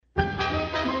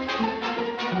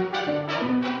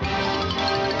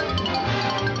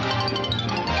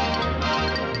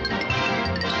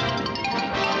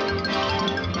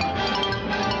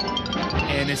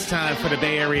it's time for the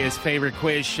Bay Area's favorite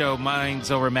quiz show,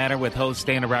 Minds Over Matter, with host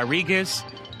Dana Rodriguez,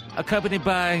 accompanied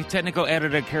by technical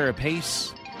editor Kara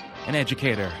Pace and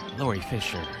educator Lori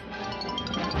Fisher.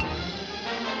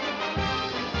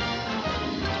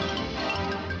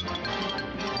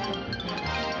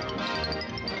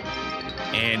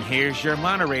 And here's your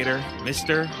moderator,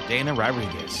 Mr. Dana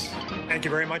Rodriguez. Thank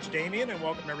you very much, Damien, and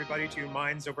welcome everybody to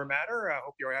Minds Over Matter. I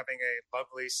hope you're having a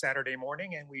lovely Saturday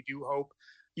morning, and we do hope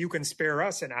you can spare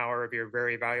us an hour of your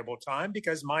very valuable time,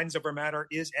 because Minds Over Matter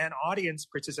is an audience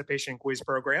participation quiz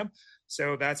program.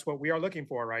 So that's what we are looking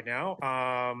for right now.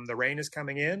 The rain is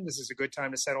coming in. This is a good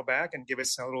time to settle back and give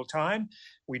us a little time.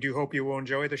 We do hope you will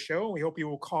enjoy the show. We hope you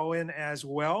will call in as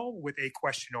well with a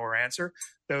question or answer.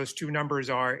 Those two numbers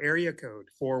are area code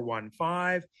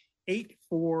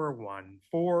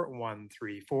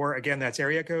 415-841-4134. Again, that's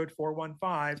area code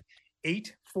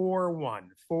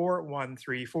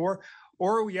 415-841-4134.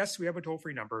 Or, yes, we have a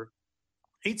toll-free number,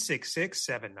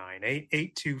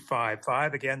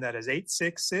 866-798-8255. Again, that is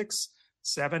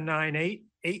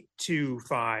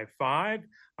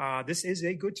 866-798-8255. This is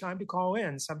a good time to call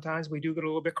in. Sometimes we do get a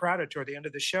little bit crowded toward the end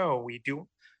of the show. We do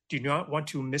not want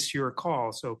to miss your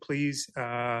call, so please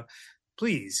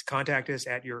contact us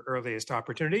at your earliest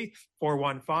opportunity,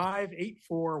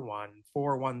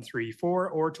 415-841-4134,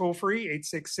 or toll-free,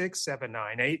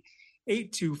 866-798-8255.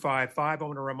 I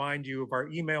want to remind you of our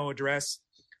email address,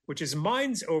 which is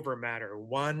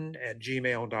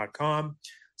mindsovermatter1@gmail.com.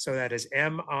 So that is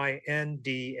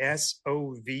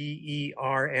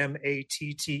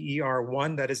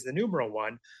MINDSOVERMATTER1. That is the numeral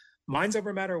 1.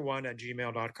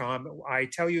 mindsovermatter1@gmail.com. I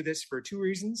tell you this for two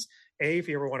reasons. A, if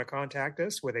you ever want to contact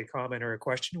us with a comment or a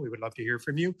question, we would love to hear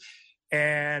from you.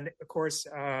 And of course,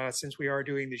 since we are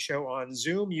doing the show on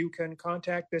Zoom, you can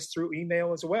contact us through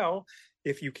email as well.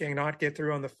 If you cannot get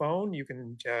through on the phone, you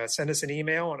can send us an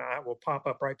email and I will pop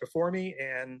up right before me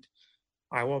and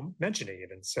I will mention it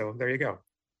even. So there you go.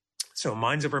 So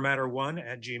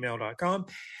mindsovermatter1@gmail.com.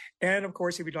 And of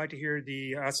course, if you'd like to hear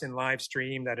us in live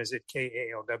stream, that is at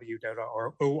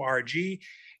kalw.org.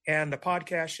 And the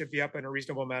podcast should be up in a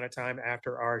reasonable amount of time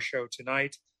after our show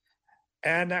tonight.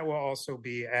 And that will also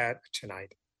be at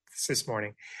this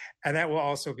morning. And that will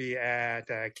also be at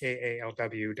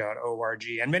kalw.org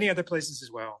and many other places as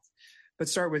well. But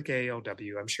start with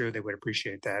KALW. I'm sure they would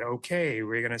appreciate that. Okay,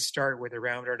 we're going to start with a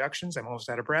round of introductions. I'm almost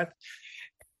out of breath.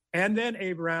 And then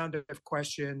a round of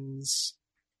questions.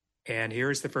 And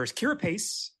here's the first. Kara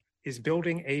Pace is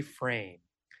building a frame,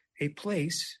 a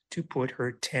place to put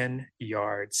her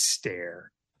 10-yard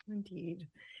stare. Indeed.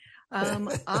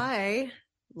 I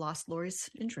lost Lori's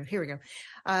intro. Here we go.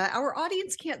 Our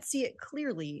audience can't see it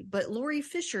clearly, but Lori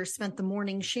Fisher spent the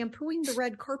morning shampooing the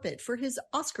red carpet for his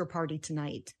Oscar party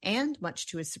tonight. And much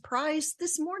to his surprise,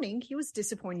 this morning he was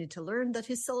disappointed to learn that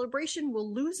his celebration will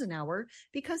lose an hour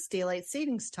because daylight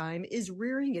savings time is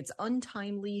rearing its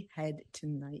untimely head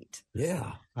tonight.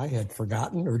 Yeah, I had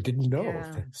forgotten or didn't know.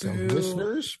 Yeah. So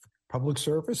listeners, public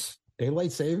service,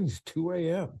 daylight savings, 2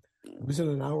 a.m. Losing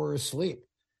an hour of sleep.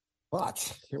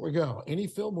 But here we go. Any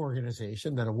film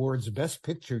organization that awards Best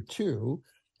Picture to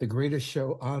The Greatest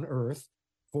Show on Earth,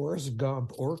 Forrest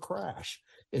Gump, or Crash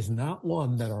is not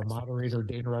one that our moderator,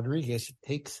 Dana Rodriguez,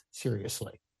 takes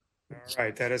seriously. All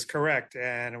right, that is correct.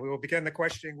 And we will begin the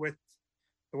questioning with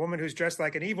the woman who's dressed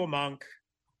like an evil monk,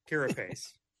 Kara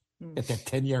Pace. Get that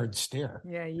 10-yard stare.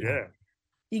 Yeah. You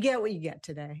Yeah. get what you get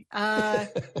today. So I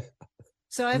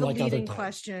have Unlike a leading other times.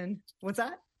 question. What's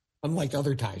that? Unlike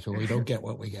other times when we don't get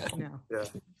what we get. No, Yeah.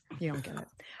 you don't get it.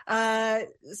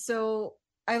 So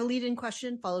I have a lead-in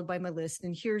question followed by my list,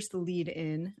 and here's the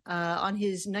lead-in. On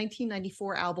his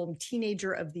 1994 album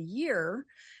Teenager of the Year,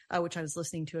 which I was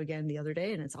listening to again the other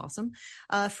day, and it's awesome,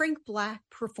 Frank Black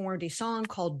performed a song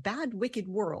called Bad Wicked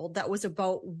World that was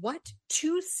about what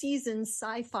two-season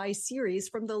sci-fi series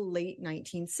from the late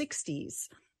 1960s?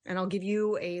 And I'll give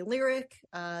you a lyric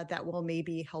that will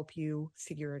maybe help you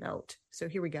figure it out. So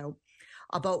here we go.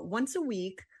 About once a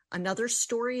week, another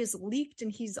story is leaked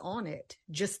and he's on it.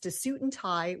 Just a suit and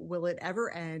tie. Will it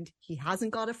ever end? He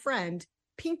hasn't got a friend.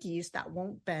 Pinkies that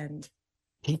won't bend.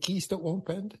 Pinkies that won't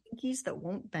bend? Pinkies that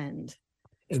won't bend.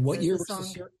 And what There's year the was the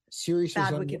song series?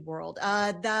 Bad Wicked World.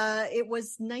 It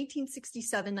was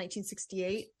 1967,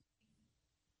 1968.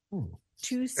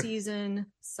 Two-season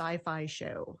sci-fi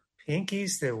show.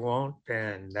 Pinkies that won't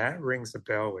bend. That rings a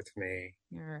bell with me.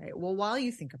 All right. Well, while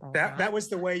you think about That was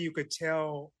the way you could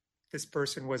tell this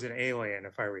person was an alien,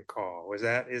 if I recall. Is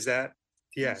that?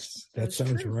 Yes. That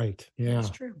sounds true. right. Yeah. That's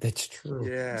true. That's true.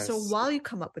 Yes. So while you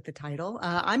come up with the title,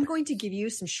 I'm going to give you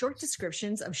some short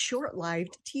descriptions of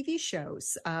short-lived TV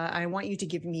shows. I want you to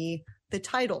give me the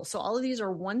title. So all of these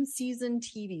are one season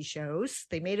TV shows.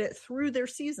 They made it through their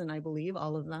season, I believe,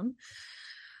 all of them.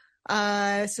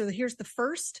 So here's the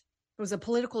first. It was a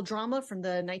political drama from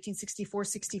the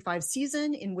 1964-65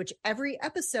 season in which every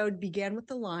episode began with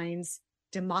the lines,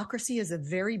 "Democracy is a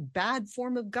very bad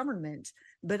form of government,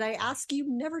 but I ask you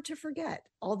never to forget.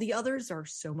 All the others are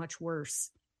so much worse."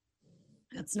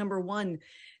 That's number one.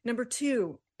 Number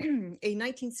two, a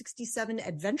 1967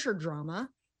 adventure drama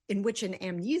in which an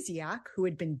amnesiac who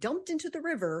had been dumped into the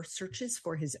river searches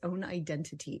for his own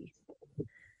identity.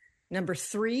 Number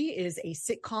three is a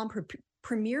sitcom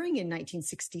premiering in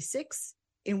 1966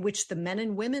 in which the men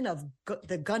and women of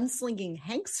the gunslinging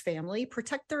Hanks family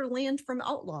protect their land from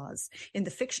outlaws in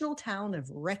the fictional town of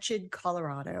Wretched,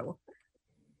 Colorado.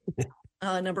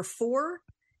 Number four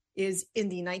is in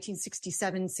the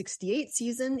 1967-68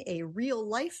 season, a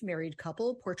real-life married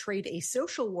couple portrayed a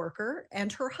social worker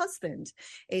and her husband,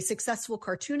 a successful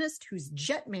cartoonist whose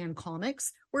Jetman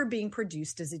comics were being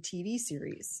produced as a TV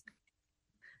series.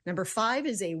 Number five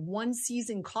is a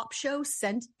one-season cop show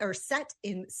set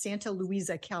in Santa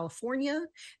Luisa, California,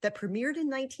 that premiered in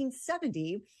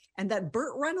 1970, and that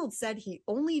Burt Reynolds said he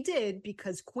only did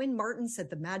because Quinn Martin said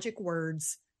the magic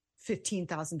words,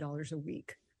 $15,000 a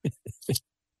week.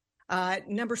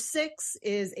 Number six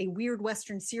is a weird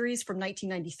Western series from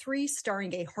 1993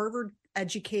 featuring a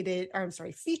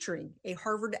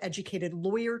Harvard-educated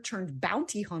lawyer turned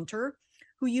bounty hunter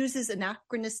who uses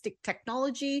anachronistic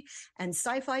technology and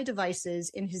sci-fi devices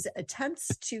in his attempts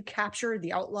to capture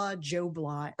the outlaw John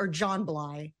Bly.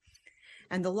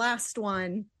 And the last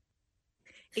one,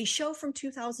 a show from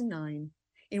 2009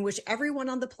 in which everyone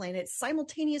on the planet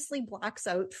simultaneously blacks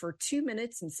out for 2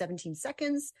 minutes and 17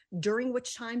 seconds, during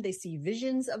which time they see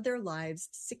visions of their lives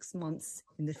 6 months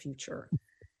in the future.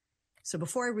 So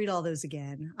before I read all those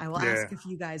again, I will ask if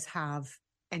you guys have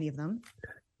any of them.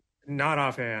 Not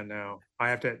offhand, no. I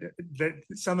have to.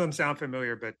 Some of them sound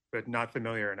familiar, but not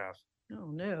familiar enough.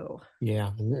 Oh no. Yeah,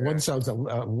 one sounds. I'm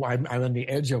on the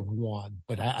edge of one,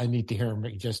 but I need to hear him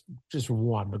just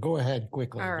one. But go ahead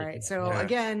quickly. All right. So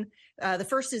again, the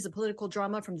first is a political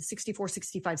drama from the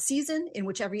 64-65 season in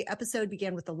which every episode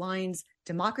began with the lines,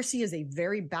 "Democracy is a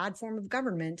very bad form of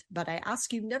government, but I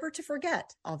ask you never to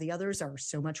forget. All the others are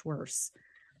so much worse."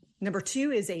 Number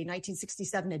two is a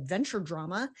 1967 adventure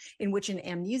drama in which an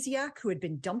amnesiac who had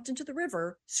been dumped into the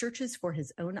river searches for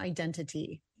his own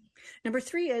identity. Number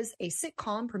three is a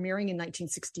sitcom premiering in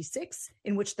 1966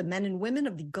 in which the men and women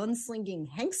of the gunslinging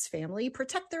Hanks family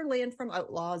protect their land from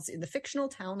outlaws in the fictional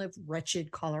town of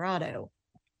Wretched, Colorado.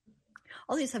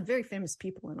 All these have very famous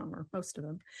people in them, or most of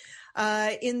them.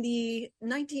 Number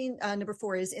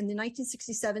four is in the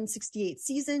 1967-68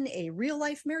 season, a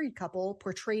real-life married couple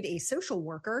portrayed a social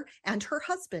worker and her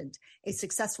husband, a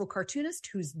successful cartoonist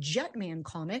whose Jetman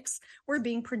comics were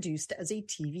being produced as a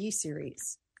TV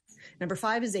series. Number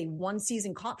five is a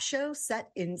one-season cop show set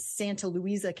in Santa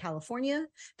Luisa, California,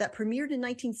 that premiered in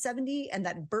 1970 and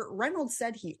that Burt Reynolds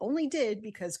said he only did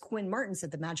because Quinn Martin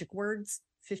said the magic words,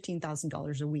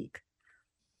 $15,000 a week.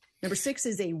 Number six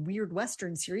is a weird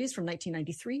Western series from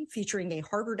 1993 featuring a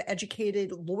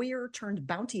Harvard-educated lawyer turned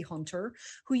bounty hunter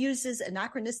who uses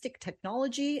anachronistic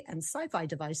technology and sci-fi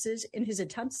devices in his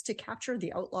attempts to capture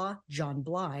the outlaw John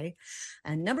Bly.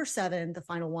 And number seven, the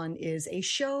final one, is a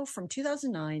show from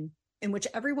 2009 in which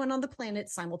everyone on the planet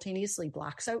simultaneously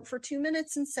blacks out for 2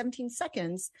 minutes and 17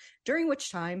 seconds, during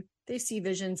which time they see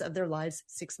visions of their lives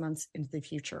 6 months into the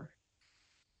future.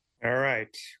 All right.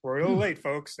 We're a little late,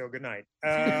 folks, so good night.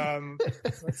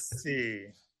 Let's see.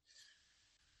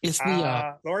 It's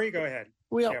the Lori, go ahead.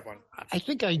 Well, you have one. I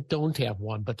think I don't have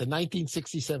one, but the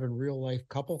 1967 real life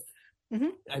couple. Mm-hmm.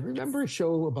 I remember a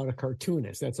show about a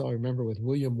cartoonist. That's all I remember, with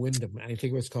William Wyndham. I think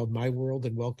it was called My World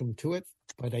and Welcome to It,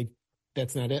 but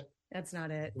that's not it. That's not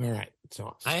it. All right.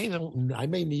 So I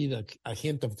may need a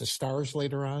hint of the stars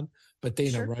later on, but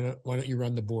Dana, Sure. why don't you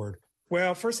run the board?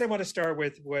 Well, first I want to start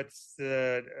with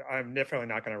I'm definitely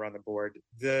not going to run the board.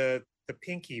 The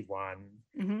pinky one.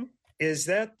 Mm-hmm. Is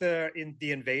that the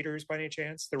Invaders by any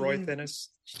chance? The Roy Thinnis?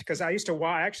 Because I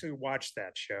actually watched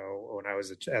that show when I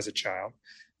was as a child.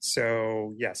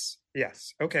 So yes.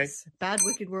 Okay. Bad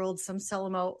Wicked World. Some sell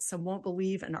them out. Some won't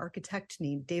believe. An architect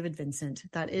named David Vincent.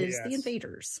 That is The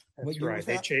Invaders. That's right.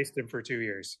 They chased him for 2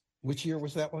 years. Which year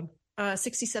was that one?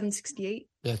 67, 68.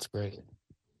 That's great.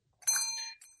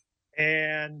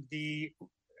 And the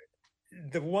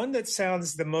one that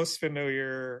sounds the most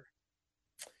familiar,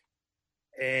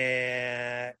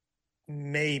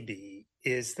 maybe,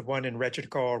 is the one in Wretched,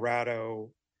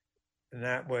 Colorado, and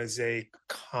that was a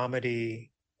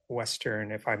comedy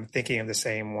Western, if I'm thinking of the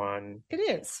same one. It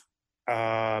is.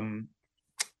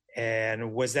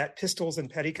 And was that Pistols and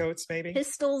Petticoats, maybe?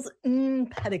 Pistols in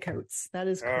Petticoats. That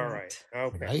is correct. All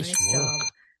right. Okay. Nice work. job.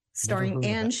 Starring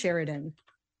Ann Sheridan.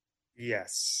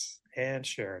 Yes. Ann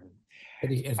Sheridan.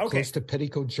 Close to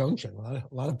Petticoat Junction. A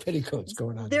lot of petticoats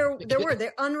going on. There were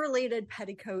the unrelated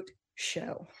petticoat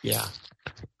show. Yeah.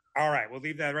 All right. We'll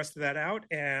leave the rest of that out.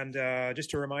 And just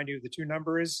to remind you, the two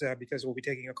numbers, because we'll be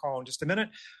taking a call in just a minute,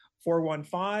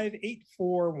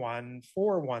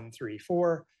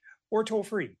 415-841-4134, or toll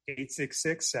free,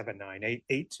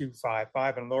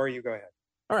 866-798-8255. And Laura, you go ahead.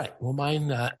 All right. Well,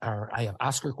 mine I have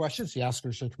Oscar questions. The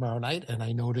Oscars are tomorrow night, and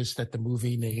I noticed that the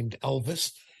movie named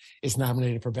Elvis is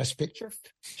nominated for Best Picture.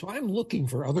 So I'm looking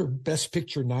for other Best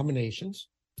Picture nominations.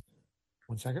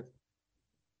 One second.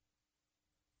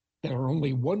 There are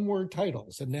only one-word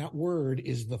titles, and that word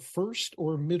is the first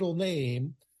or middle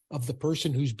name of the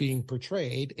person who's being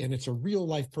portrayed, and it's a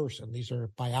real-life person. These are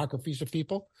biographies of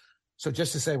people. So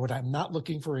just to say what I'm not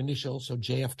looking for initials, so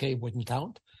JFK wouldn't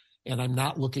count, and I'm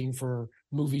not looking for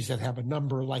movies that have a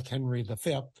number like Henry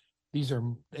V. These are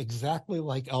exactly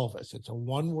like Elvis. It's a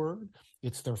one word.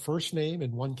 It's their first name.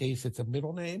 In one case, it's a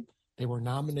middle name. They were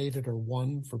nominated or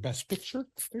won for Best Picture.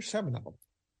 There's 7 of them.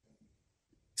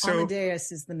 So,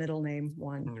 Amadeus is the middle name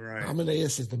one. Right.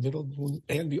 Amadeus is the middle one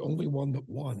and the only one that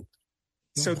won.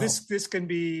 So this can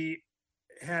be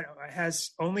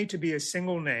has only to be a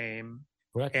single name,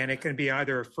 Correct. And it can be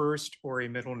either a first or a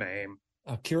middle name.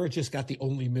 Kira just got the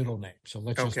only middle name, so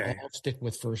let's just Okay. all stick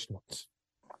with first ones.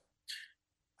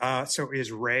 So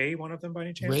is Ray one of them by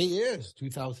any chance? Ray is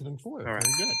 2004. All right.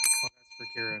 Very good. Well, that's for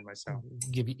Kira and myself.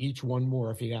 Give you each one more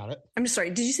if you got it. I'm sorry.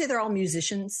 Did you say they're all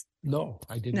musicians? No,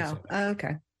 I didn't say No. that.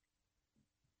 Okay.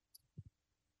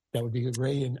 That would be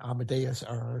Ray and Amadeus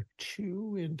are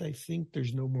 2, and I think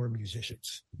there's no more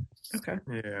musicians. Okay.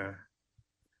 Yeah.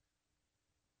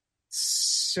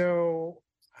 So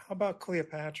how about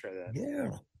Cleopatra then?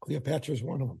 Yeah, Cleopatra is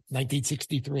one of them.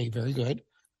 1963, very good.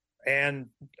 And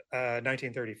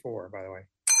 1934, by the way.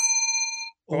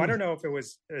 Oh, I don't know if it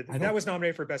was that was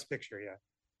nominated for Best Picture.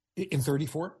 Yeah. In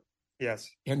 34 Yes.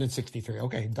 and in 63.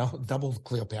 Okay, double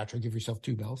Cleopatra. Give yourself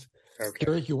 2 bells. Okay.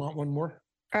 Eric, you want one more?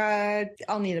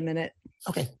 I'll need a minute.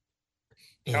 Okay.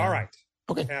 And- All right.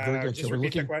 Okay, very good. Just So we're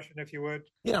repeat looking. the question if you would.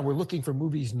 Yeah, we're looking for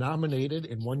movies nominated,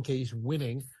 in one case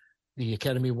winning the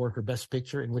Academy Award for Best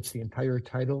Picture, in which the entire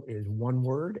title is one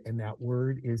word, and that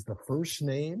word is the first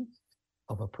name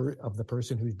of the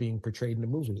person who's being portrayed in the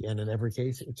movie. And in every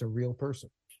case, it's a real person.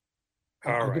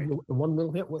 All I'll right. give you one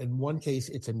little hint. In one case,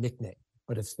 it's a nickname,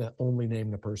 but it's the only name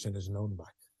the person is known by.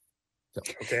 So,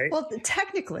 Okay. Well,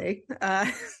 technically,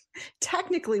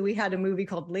 we had a movie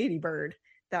called Lady Bird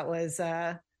that was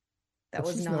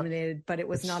nominated, but it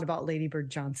was not about Lady Bird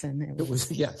Johnson. it was,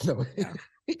 yeah, no,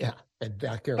 yeah. And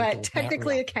that character But was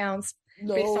technically not it counts.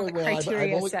 real. based on the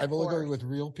criteria I've set only forth. gone with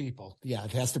real people. Yeah,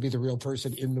 it has to be the real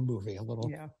person in the movie.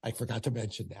 Yeah. I forgot to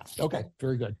mention that. Okay,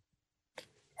 very good.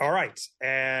 All right.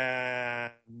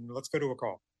 And let's go to a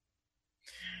call.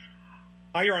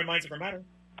 Hi, you're on Minds Over Matter.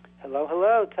 Hello,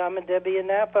 hello. Tom and Debbie in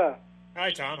Napa.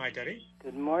 Hi, Tom. Hi, Debbie.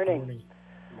 Good morning.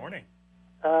 Good morning.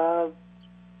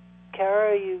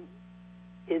 Kara,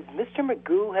 is Mr.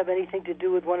 Magoo have anything to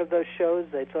do with one of those shows?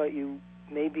 I thought you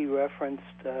maybe referenced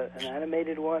an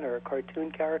animated one or a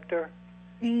cartoon character.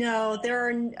 No, there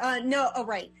are no. Oh,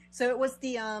 right. So it was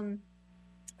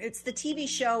it's the TV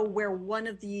show where one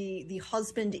of the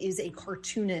husband is a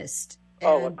cartoonist. And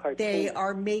Oh, a cartoon. they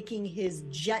are making his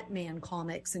Jetman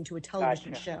comics into a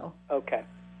television Gotcha. show. Okay.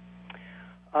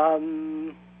 A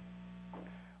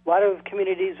lot of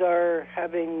communities are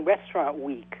having Restaurant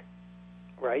Week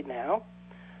right now.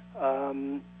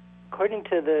 According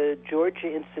to the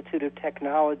Georgia Institute of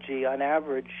Technology, on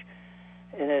average,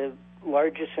 in a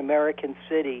largest American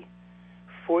city,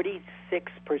 46%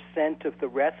 of the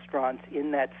restaurants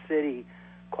in that city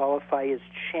qualify as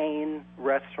chain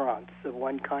restaurants of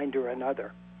one kind or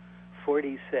another.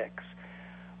 46.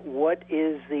 What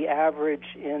is the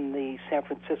average in the San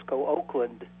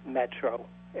Francisco-Oakland metro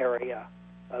area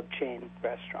of chain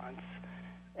restaurants?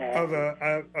 Of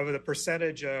the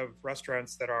percentage of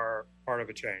restaurants that are part of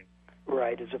a chain.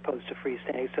 Right, as opposed to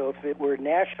freestanding. So if it were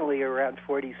nationally around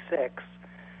 46,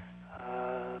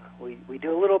 we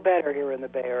do a little better here in the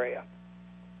Bay Area.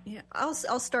 Yeah, I'll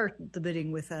start the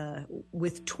bidding with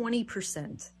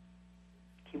 20%.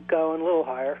 Keep going a little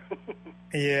higher.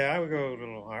 Yeah, I would go a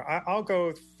little higher. I'll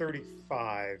go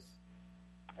 35.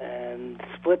 And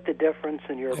split the difference,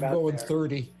 and you're I'm about going there.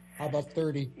 30. How about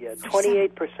 30? Yeah,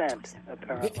 28%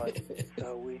 apparently. So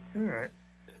All right.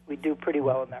 we do pretty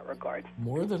well in that regard.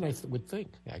 More than I would think,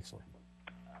 actually.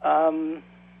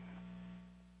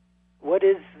 What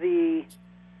is the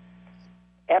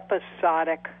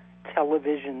episodic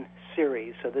television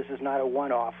series, so this is not a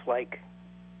one-off like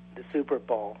the Super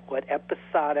Bowl, what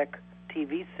episodic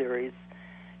TV series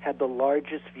had the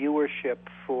largest viewership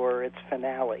for its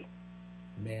finale?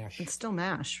 MASH. It's still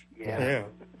MASH. Yeah.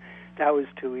 That was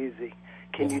too easy.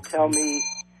 Can you tell me,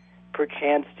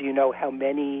 perchance, do you know how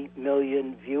many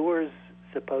million viewers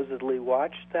supposedly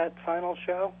watched that final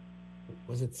show?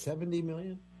 Was it 70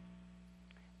 million?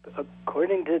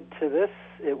 According to this,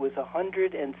 it was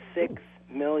 106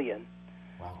 million.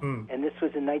 Wow. And this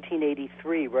was in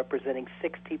 1983, representing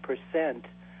 60%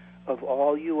 of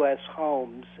all U.S.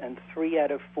 homes and 3 out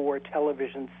of 4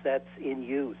 television sets in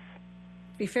use.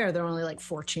 To be fair, there are only like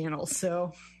 4 channels,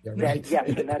 so... Yeah, right. Yes,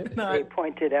 and they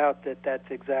pointed out that that's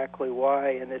exactly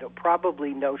why, and it'll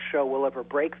probably no show will ever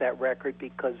break that record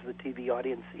because the TV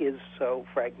audience is so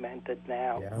fragmented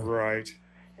now. Yeah. Right.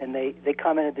 And they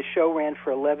commented the show ran for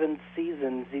 11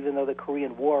 seasons, even though the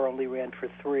Korean War only ran for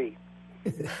 3.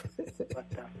 But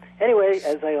anyway,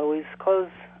 as I always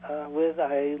close with,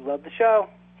 I love the show.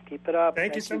 Keep it up.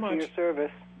 Thank you so much for your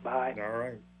service. Bye. All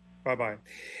right. Bye-bye.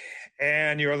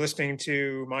 And you're listening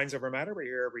to Minds Over Matter. We're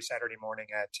here every Saturday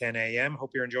morning at 10 a.m. Hope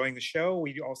you're enjoying the show.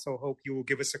 We also hope you will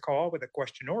give us a call with a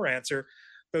question or answer.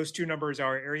 Those 2 numbers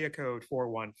are area code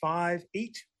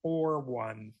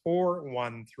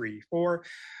 415-841-4134 or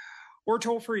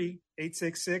toll free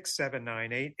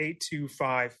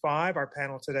 866-798-8255. Our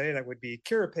panel today, that would be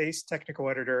Kira Pace, technical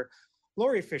editor,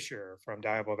 Lori Fisher from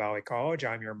Diablo Valley College.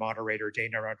 I'm your moderator,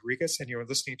 Dana Rodriguez, and you're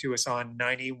listening to us on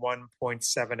 91.7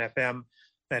 FM.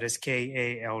 That is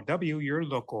KALW, your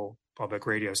local public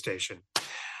radio station.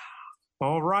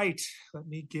 All right, let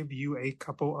me give you a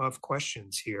couple of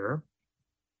questions here.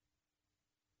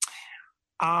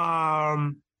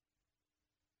 All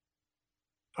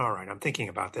right, I'm thinking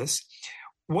about this.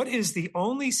 What is the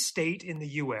only state in the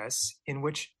U.S. in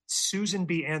which Susan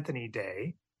B. Anthony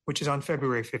Day, which is on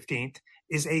February 15th,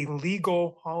 is a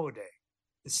legal holiday?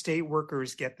 The state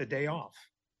workers get the day off.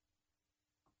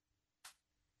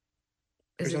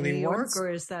 Is it New York, or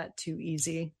is that too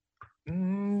easy?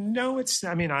 No,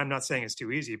 I'm not saying it's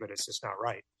too easy, but it's just not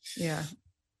right. Yeah.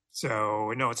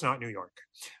 So, no, it's not New York.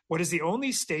 What is the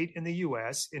only state in the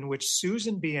U.S. in which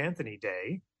Susan B. Anthony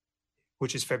Day,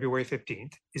 which is February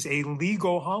 15th, is a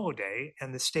legal holiday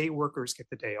and the state workers get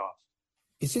the day off?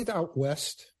 Is it out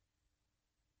west?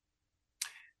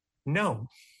 No.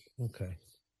 Okay.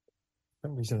 For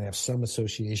some reason, I have some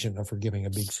association of her giving a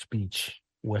big speech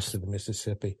west of the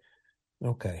Mississippi.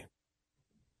 Okay.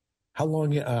 How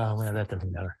long? Well, that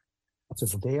doesn't matter. So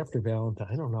the day after Valentine.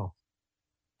 I don't know.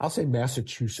 I'll say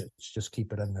Massachusetts. Just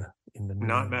keep it in the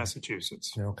Not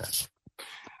Massachusetts. Okay.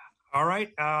 All right.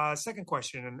 Second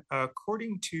question.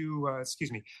 According to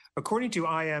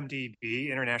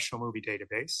IMDb, International Movie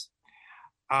Database,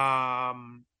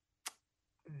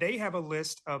 they have a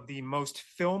list of the most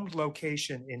filmed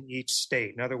location in each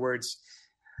state. In other words,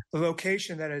 the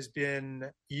location that has been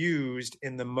used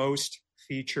in the most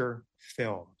feature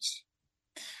films.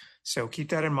 So keep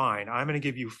that in mind. I'm going to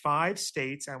give you 5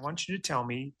 states. I want you to tell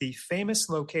me the famous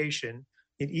location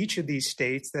in each of these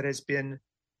states that has been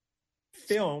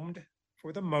filmed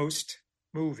for the most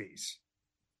movies.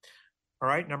 All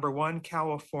right. Number 1,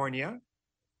 California.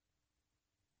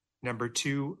 Number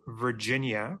 2,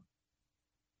 Virginia.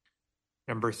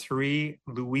 Number 3,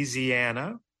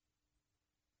 Louisiana.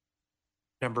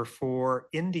 Number 4,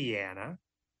 Indiana.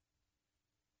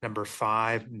 Number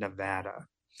 5, Nevada.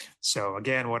 So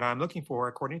again, what I'm looking for,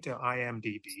 according to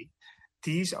IMDb,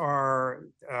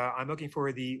 I'm looking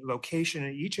for the location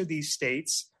in each of these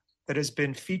states that has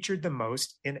been featured the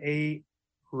most in a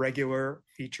regular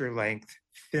feature-length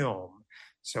film.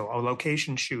 So a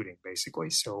location shooting, basically.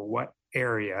 So what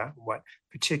area, what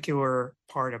particular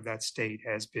part of that state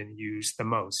has been used the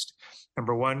most?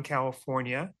 Number 1,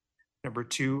 California. Number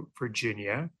 2,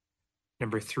 Virginia.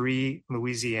 Number 3,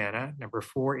 Louisiana. Number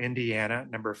 4, Indiana.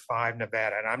 Number 5,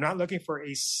 Nevada. And I'm not looking for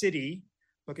a city,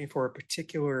 looking for a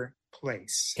particular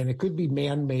place. And it could be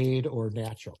man-made or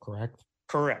natural, correct?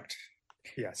 Correct.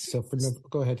 Yes. So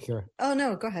go ahead, Kira. Oh,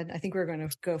 no, go ahead. I think we're going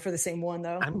to go for the same one,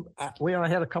 though. I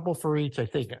had a couple for each, I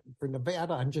think. For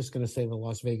Nevada, I'm just going to say the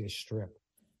Las Vegas Strip.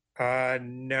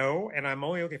 No, and I'm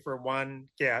only looking for one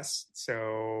guess. So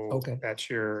okay. That's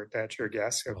your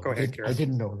guess. So go ahead, Kira. I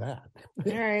didn't know that.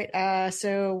 All right.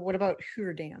 So what about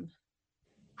Hoover Dam?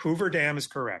 Hoover Dam is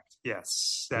correct.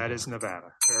 Yes, that is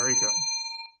Nevada. Very good.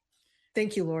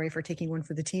 Thank you, Lori, for taking one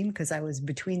for the team because I was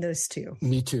between those 2.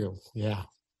 Me too. Yeah.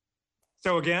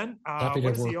 So again, happy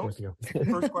to work with you.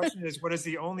 First question is, what is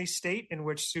the only state in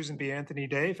which Susan B. Anthony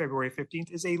Day, February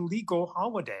 15th, is a legal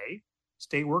holiday?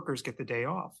 State workers get the day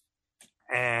off.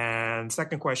 And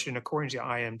second question, according to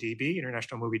IMDb,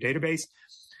 International Movie Database,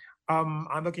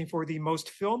 I'm looking for the most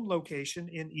filmed location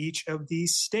in each of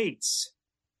these states.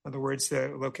 In other words,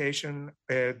 the location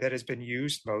that has been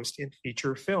used most in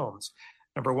feature films.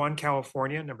 Number 1,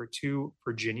 California. Number 2,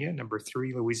 Virginia. Number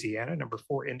 3, Louisiana. Number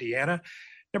 4, Indiana.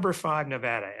 Number 5,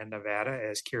 Nevada. And Nevada,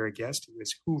 as Kara guessed,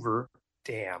 is Hoover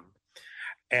Dam.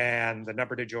 And the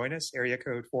number to join us, area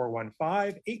code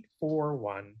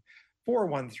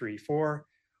 415-841-4134,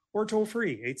 or toll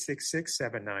free,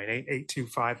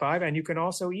 866-798-8255. And you can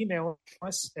also email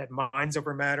us at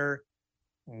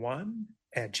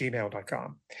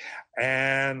mindsovermatter1@gmail.com.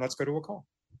 And let's go to a call.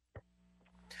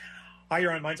 Hi,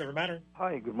 you're on Minds Over Matter.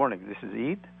 Hi, good morning. This is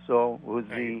Eid. So with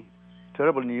the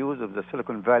terrible news of the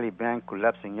Silicon Valley Bank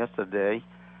collapsing yesterday,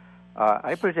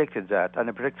 I predicted that, and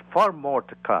I predict far more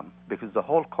to come, because the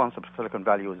whole concept of Silicon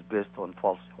Valley was based on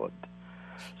falsehood.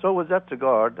 So with that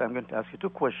regard, I'm going to ask you 2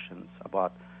 questions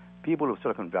about people of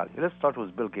Silicon Valley. Let's start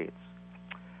with Bill Gates.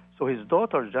 So his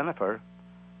daughter, Jennifer,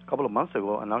 a couple of months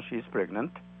ago, announced she is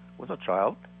pregnant with a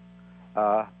child,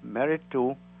 married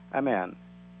to a man.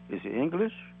 Is he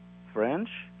English, French,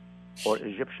 or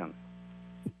Egyptian?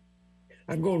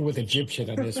 I'm going with Egyptian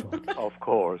on this one. Of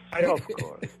course. I don't think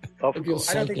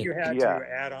you had to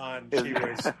add on.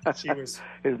 She was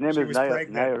his name is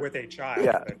pregnant with a child.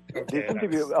 Yeah, they seem to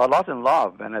be a lot in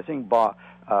love, and I think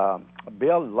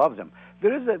Bill loves him.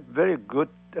 There is a very good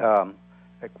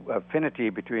affinity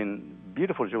between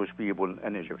beautiful Jewish people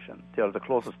and Egyptian. They are the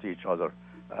closest to each other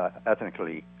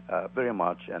ethnically, very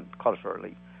much, and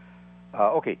culturally.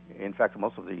 Okay, in fact,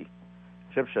 most of the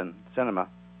Egyptian cinema,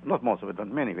 not most of it, but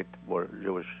many of it, were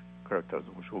Jewish characters,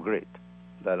 which were great,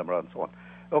 Laila Murad and so on.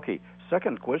 Okay,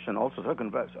 second question,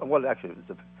 actually,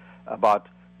 it's about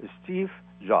Steve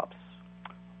Jobs.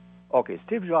 Okay,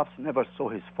 Steve Jobs never saw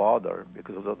his father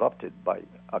because he was adopted by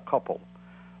a couple.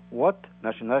 What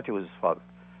nationality was his father?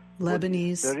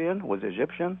 Lebanese. Was he Syrian? Was he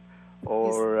Egyptian?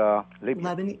 Or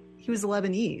Libyan? He was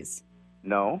Lebanese.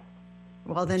 No.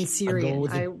 Well, then Syrian.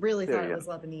 I really Syrian. thought it was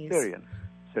Lebanese.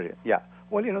 Syrian, yeah.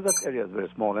 Well, that area is very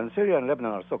small, and Syria and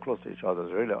Lebanon are so close to each other.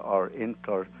 They really are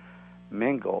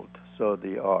intermingled, so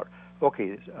they are.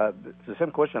 Okay, the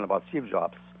same question about Steve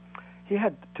Jobs. He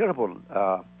had terrible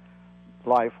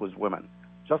life with women,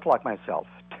 just like myself.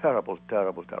 Terrible.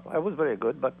 I was very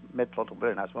good, but met a lot of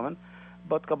very nice women,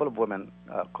 but a couple of women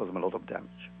caused him a lot of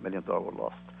damage. $1 million were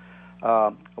lost.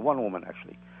 One woman,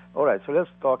 actually. All right, so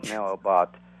let's talk now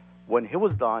about when he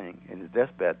was dying in his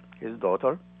deathbed, his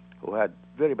daughter, who had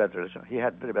very bad relation. He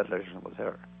had very bad relation with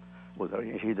her.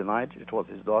 He denied it was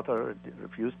his daughter,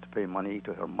 refused to pay money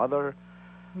to her mother.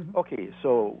 Mm-hmm. Okay,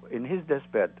 so in his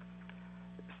deathbed,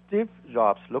 Steve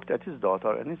Jobs looked at his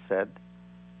daughter and he said,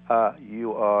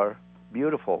 you are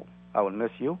beautiful, I will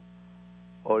miss you,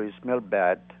 or you smell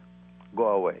bad, go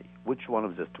away. Which one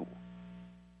of the 2?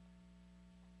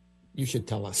 You should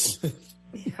tell us.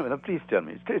 Please tell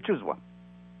me. Choose one.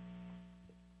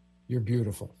 You're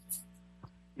beautiful.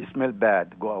 You smell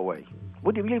bad, go away.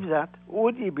 Would you believe that?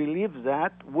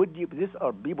 These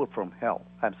are people from hell.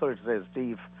 I'm sorry to say,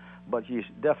 Steve, but he's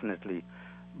definitely.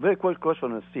 Very quick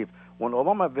question on Steve. When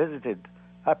Obama visited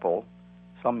Apple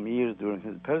some years during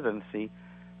his presidency,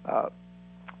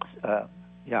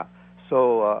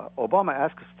 Obama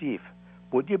asked Steve,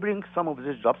 would you bring some of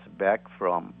these jobs back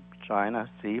from China,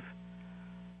 Steve?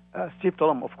 Steve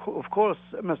told him, of course,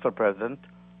 Mr. President,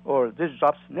 or these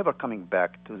jobs never coming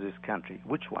back to this country.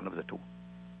 Which one of the 2?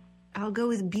 I'll go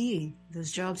with B.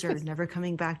 Those jobs are never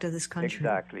coming back to this country.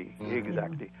 Exactly.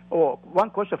 Oh, one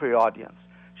question for your audience.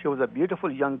 She was a beautiful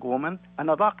young woman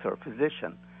and a doctor,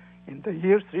 physician. In the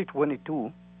year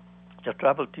 322, she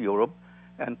traveled to Europe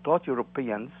and taught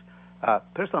Europeans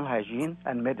personal hygiene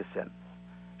and medicine.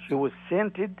 She was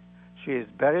sainted. She is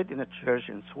buried in a church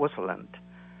in Switzerland.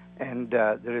 And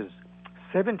there is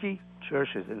 70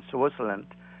 churches in Switzerland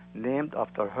named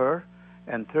after her,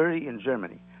 and 30 in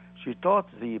Germany. She taught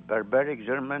the barbaric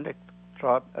Germanic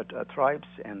tribes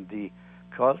and the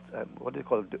cult,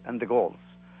 and the Gauls,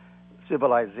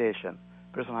 civilization,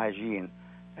 personal hygiene,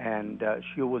 and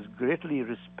she was greatly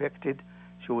respected.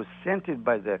 She was sainted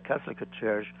by the Catholic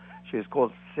Church. She is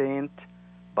called Saint,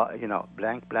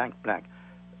 blank, blank, blank.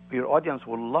 Your audience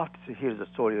will love to hear the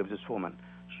story of this woman.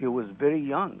 She was very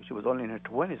young. She was only in her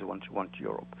 20s when she went to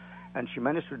Europe, and she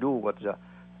managed to do what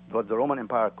the Roman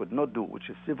Empire could not do, which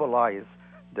is civilize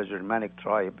the Germanic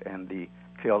tribe and the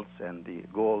Celts and the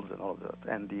Gauls and all of that.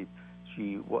 And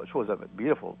she was a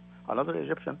beautiful, another famous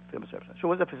Egyptian. She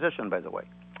was a physician, by the way.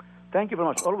 Thank you very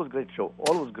much. Always great show.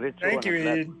 Thank you,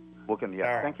 Ed.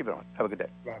 Right. Thank you very much. Have a good day.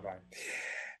 Bye-bye.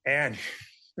 And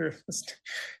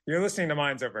You're listening to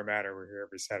Minds Over Matter. We're here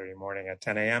every Saturday morning at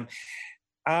 10 a.m.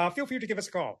 Feel free to give us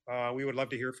a call. We would love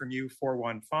to hear from you,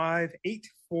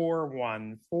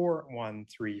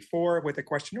 415-841-4134 with a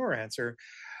question or answer,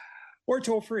 or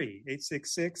toll free,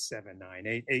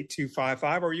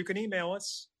 866-798-8255, or you can email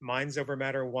us,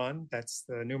 mindsovermatter1, that's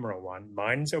the numeral 1,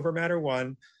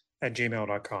 mindsovermatter1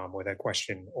 @gmail.com with a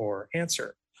question or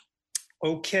answer.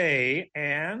 Okay,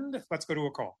 and let's go to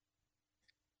a call.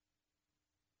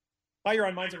 Hi, you're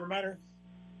on Minds Over Matter.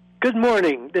 Good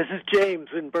morning. This is James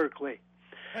in Berkeley.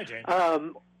 Hi, James.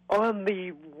 On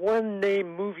the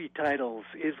one-name movie titles,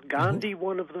 is Gandhi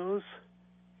one of those?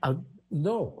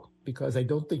 No, because I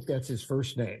don't think that's his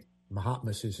first name.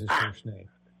 Mahatma is his first name.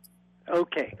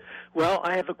 Okay. Well,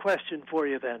 I have a question for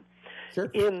you then. Sure.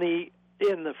 In the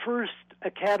first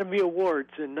Academy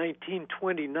Awards in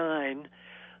 1929,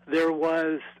 there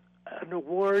was an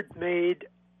award made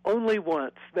only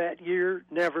once that year,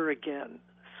 never again.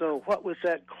 So what was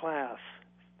that class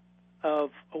of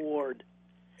award?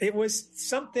 It was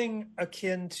something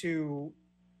akin to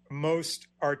most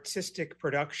artistic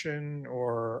production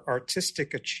or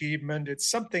artistic achievement. It's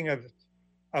something of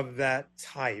that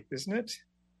type, isn't it?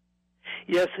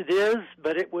 Yes, it is,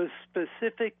 but it was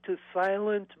specific to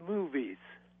silent movies.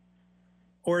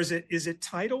 Or is it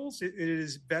titles? It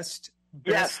is best.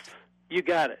 Yes, you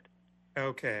got it.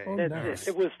 Okay. Oh, That's nice. it.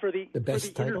 It was for the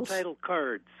best titles? intertitle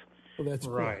cards. Well, that's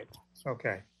Right.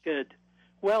 Okay. Good.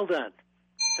 Well done.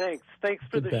 Thanks. Thanks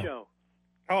for Good the bet. show.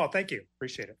 Oh, thank you.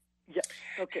 Appreciate it. Yeah.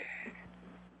 Okay.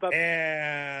 Bye.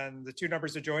 And the two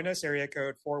numbers to join us, area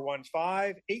code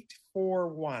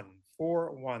 415-841-4134,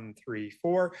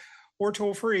 or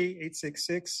toll free,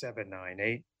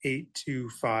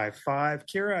 866-798-8255.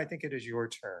 Kira, I think it is your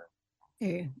turn.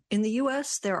 In the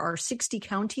U.S., there are 60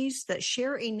 counties that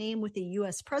share a name with a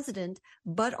U.S. president,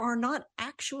 but are not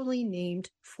actually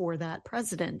named for that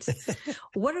president.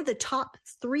 What are the top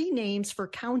 3 names for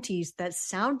counties that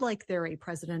sound like they're a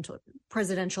presidential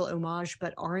homage,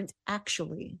 but aren't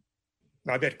actually?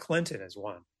 I bet Clinton is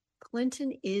one.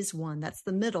 Clinton is one. That's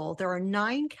the middle. There are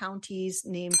 9 counties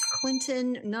named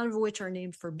Clinton, none of which are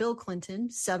named for Bill Clinton.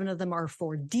 7 of them are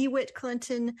for DeWitt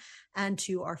Clinton, and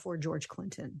 2 are for George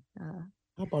Clinton. How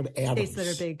about Adams? States that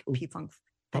are big P-Funk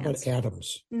How fans. about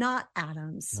Adams? Not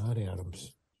Adams. Not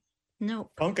Adams. No.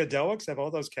 Funkadelics have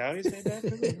all those counties named after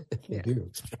them? They Yeah.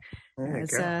 do. There you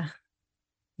It's go. a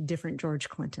different George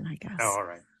Clinton, I guess. Oh, all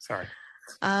right. Sorry.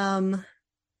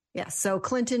 Yeah, so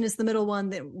Clinton is the middle one.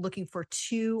 They're looking for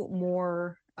 2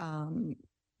 more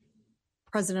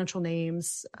presidential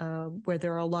names where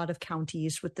there are a lot of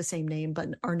counties with the same name, but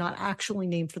are not actually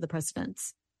named for the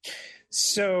presidents.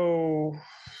 So,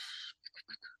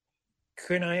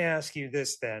 can I ask you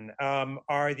this then?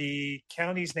 Are the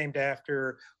counties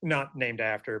not named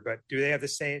after, but do they have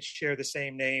share the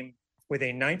same name with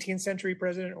a 19th century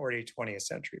president or a 20th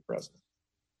century president,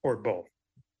 or both?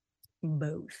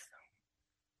 Both.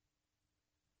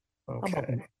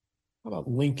 Okay. How about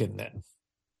Lincoln then?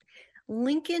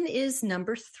 Lincoln is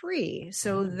number 3.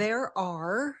 So there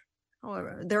are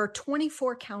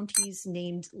 24 counties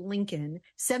named Lincoln.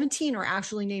 17 are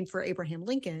actually named for Abraham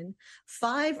Lincoln.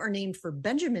 5 are named for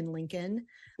Benjamin Lincoln.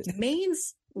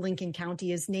 Maine's Lincoln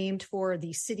County is named for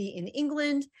the city in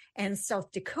England, and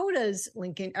South Dakota's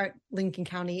Lincoln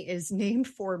County is named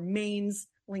for Maine's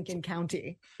Lincoln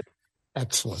County.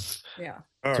 Excellent. Yeah.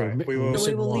 All So right. we We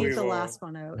will leave the will- last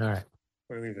one out. All right.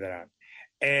 We'll leave that out.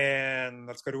 And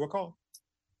let's go to a call.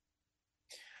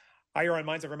 Hi, you're on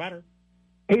Minds Over Matter.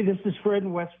 Hey, this is Fred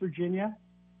in West Virginia.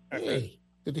 Hey,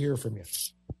 good to hear from you.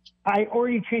 I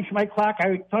already changed my clock.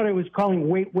 I thought I was calling.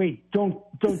 Wait, don't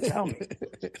tell me.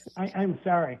 I'm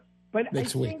sorry, but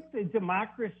Next I week. think the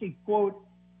democracy quote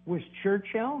was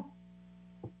Churchill,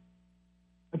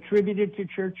 attributed to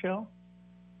Churchill.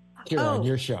 Here on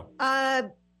your show.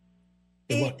 I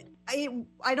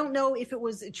don't know if it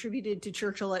was attributed to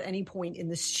Churchill at any point in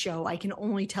this show. I can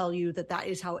only tell you that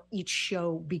is how each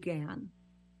show began,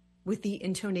 with the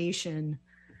intonation.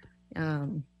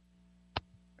 No,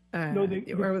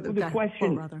 the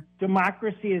question,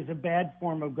 democracy is a bad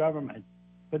form of government,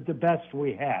 but the best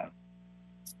we have.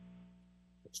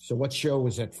 So what show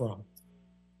was that from?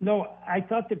 No, I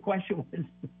thought the question was...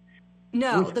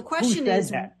 No, the question who said is...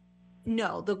 that?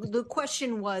 No, the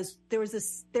question was, there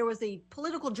was a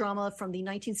political drama from the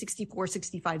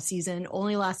 1964-65 season,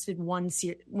 only lasted one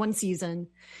season,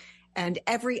 and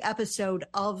every episode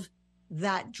of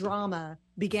that drama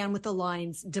began with the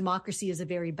lines, "Democracy is a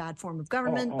very bad form of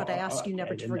government," but I ask you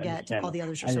never to forget all the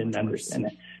others are I so didn't much worse. understand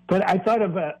that. But I thought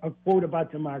of a quote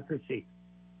about democracy.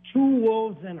 2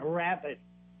 wolves and a rabbit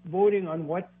voting on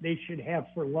what they should have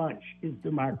for lunch is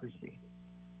democracy.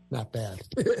 Not bad.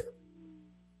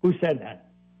 Who said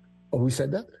that? Oh, who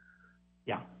said that?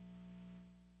 Yeah.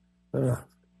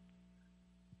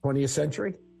 20th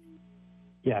century?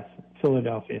 Yes,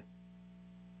 Philadelphia.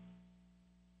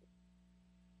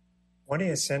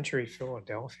 20th century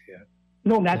Philadelphia.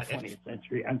 No, not 20th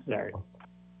century. I'm sorry.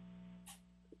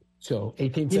 So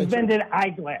 18th He century? invented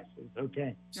eyeglasses,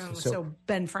 okay? Oh, so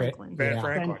Ben Franklin. Ben Yeah.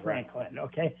 Franklin. Ben Franklin,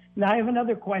 okay? Now I have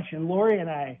another question. Lori and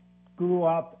I grew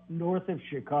up north of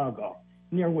Chicago,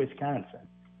 near Wisconsin.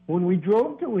 When we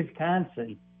drove to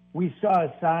Wisconsin, we saw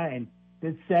a sign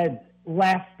that said,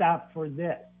 last stop for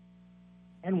this.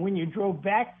 And when you drove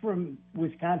back from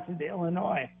Wisconsin to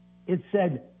Illinois, it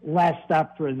said, last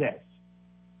stop for this.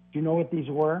 Do you know what these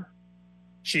were?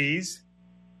 Cheese.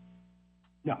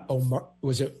 No. Oh,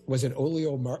 was it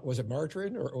oleo? Was it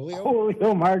margarine or oleo?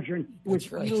 Oleo margarine was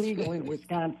That's right. illegal in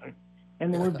Wisconsin.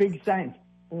 And there were big signs,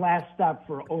 last stop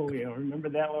for oleo. Remember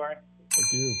that, Laura? I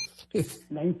do.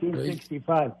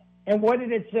 1965. And what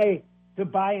did it say to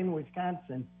buy in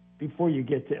Wisconsin before you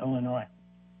get to Illinois?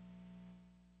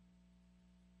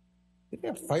 Did they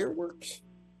have fireworks?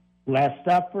 Last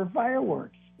stop for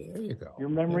fireworks. There you go. Your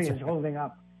memory is holding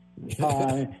up.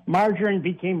 Margarine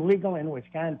became legal in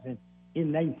Wisconsin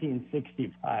in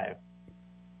 1965.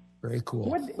 Very cool.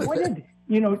 What did,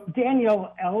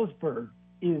 Daniel Ellsberg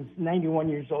is 91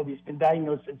 years old. He's been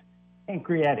diagnosed with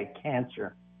pancreatic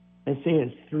cancer. They say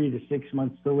it's 3 to 6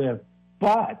 months to live.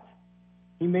 But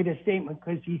he made a statement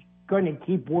because he's going to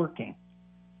keep working.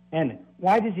 And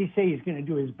why does he say he's going to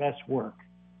do his best work?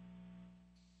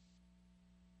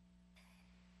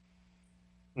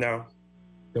 No.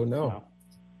 Don't know. No.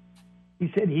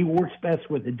 He said he works best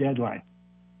with a deadline.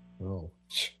 Oh.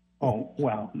 Oh,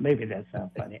 well, maybe that's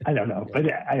not funny. I don't know, but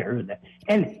I heard that.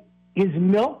 And is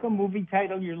Milk a movie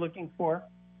title you're looking for?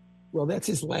 Well, that's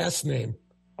his last name.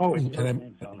 Oh, it's And first I'm-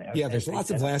 names only. Yeah, Okay, there's I lots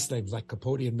think of that- last names like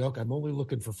Capote and Milk. I'm only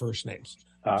looking for first names.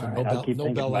 All So right, no I'll bell, keep no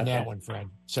thinking bell on about that one, Fred.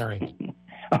 Sorry.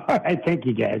 All right, thank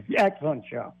you, guys. Excellent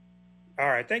show. All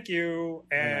right, thank you.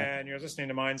 And you're listening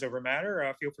to Minds Over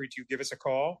Matter. Feel free to give us a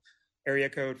call. Area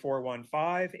code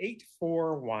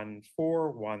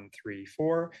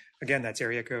 415-841-4134. Again, that's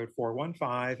area code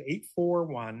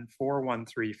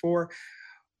 415-841-4134.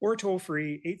 Or toll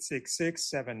free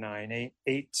 866-798-8255.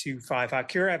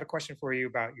 Kira, I have a question for you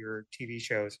about your TV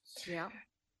shows. Yeah.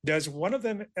 Does one of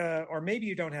them, or maybe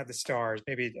you don't have the stars,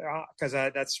 maybe because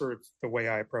that's sort of the way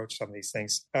I approach some of these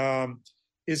things.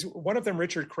 Is one of them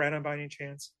Richard Crenna by any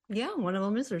chance? Yeah, one of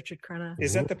them is Richard Crenna.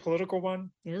 Is that the political one?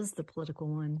 It is the political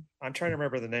one. I'm trying to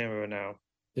remember the name of it now.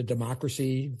 The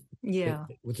Democracy. Yeah.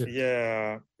 Was it?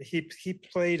 Yeah, he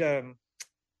played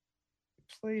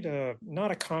not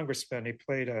a congressman. He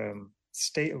played a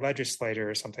state legislator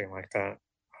or something like that.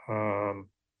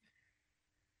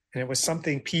 And it was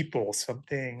something people,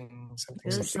 something.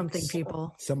 It is something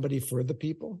people. Somebody for the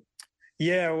people?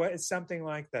 Yeah, well, it's something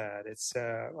like that. It's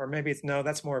or maybe it's no.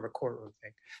 That's more of a courtroom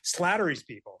thing. Slattery's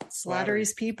people.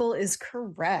 Slattery's people is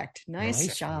correct.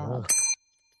 Nice job. work.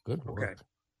 Good work. Okay.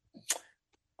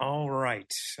 All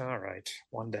right.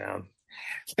 One down.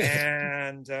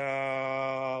 And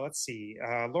let's see.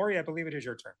 Lori, I believe it is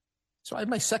your turn. So I have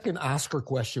my second Oscar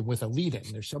question with a lead-in.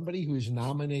 There's somebody who's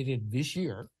nominated this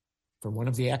year for one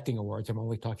of the acting awards. I'm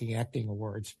only talking acting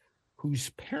awards,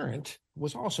 whose parent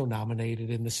was also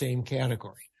nominated in the same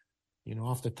category. You know,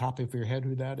 off the top of your head,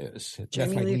 who that is? That's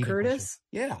Jamie my Lee lead-in Curtis?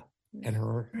 question. Yeah. And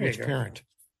her, There you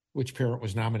which go. parent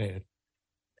was nominated?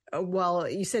 Well,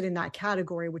 you said in that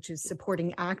category, which is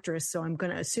supporting actress. So I'm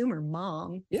going to assume her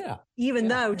mom. Yeah. Even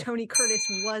Yeah. though Tony Curtis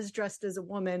was dressed as a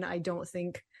woman, I don't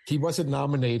think. He wasn't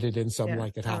nominated in Some Yeah,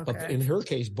 Like It Hot, but okay. in her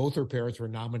case, both her parents were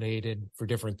nominated for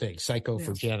different things. Psycho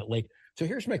for Janet Leigh. So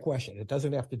here's my question. It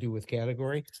doesn't have to do with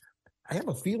category. I have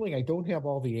a feeling I don't have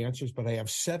all the answers, but I have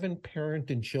 7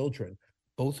 parent and children,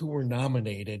 both who were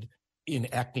nominated in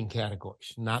acting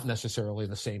categories, not necessarily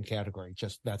the same category.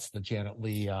 Just that's the Janet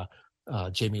Leigh,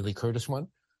 Jamie Lee Curtis one.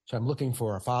 So I'm looking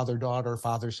for a father-daughter,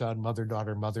 father-son,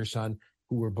 mother-daughter, mother-son,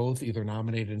 who were both either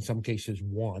nominated, in some cases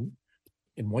won.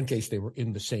 In one case, they were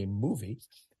in the same movie.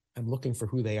 I'm looking for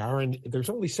who they are. And there's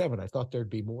only 7. I thought there'd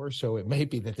be more. So it may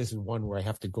be that this is one where I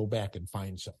have to go back and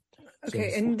find some.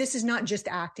 Okay. So, And this is not just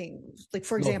acting. Like,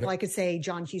 for No, example, but- I could say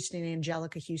John Huston and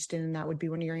Angelica Houston, and that would be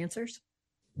one of your answers.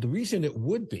 The reason it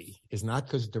would be is not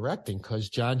because directing, because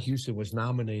John Huston was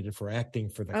nominated for acting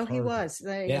for the he was.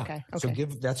 Okay. So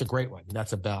that's a great one.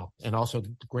 That's a bell. And also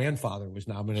the grandfather was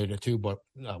nominated too, but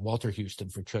Walter Huston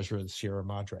for Treasure of the Sierra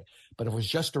Madre. But it was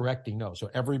just directing, no. So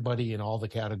everybody in all the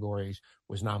categories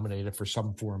was nominated for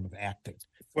some form of acting.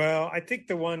 Well, I think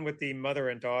the one with the mother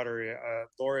and daughter,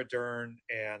 Laura Dern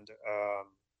and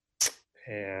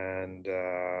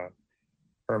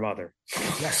her mother.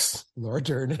 Yes, Laura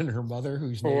Dern and her mother,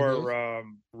 whose name or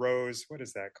Rose. What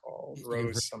is that called?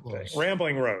 Rose something. Rose.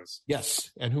 Rambling Rose. Yes,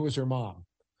 and who was her mom?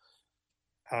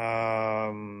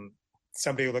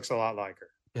 Somebody who looks a lot like her.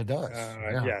 It does.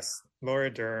 Yes, Laura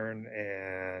Dern,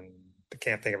 and I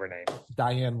can't think of her name.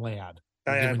 Diane Ladd.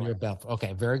 Diane Ladd.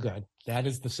 Okay, very good. That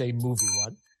is the same movie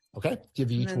one. Okay,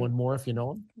 give you each one more if you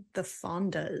know them. The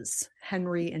Fondas,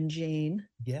 Henry and Jane.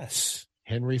 Yes.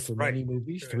 Henry for many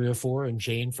movies, 3 or 4, and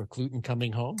Jane for Cluton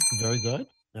Coming Home. Very good.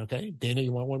 Okay. Dana,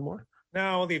 you want one more?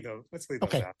 No, we'll leave those. Let's leave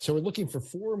those out. So we're looking for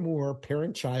 4 more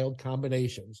parent-child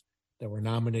combinations that were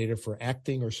nominated for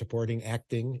acting or supporting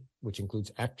acting, which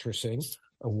includes actressing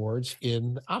awards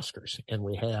in Oscars. And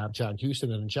we have John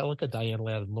Huston and Angelica, Diane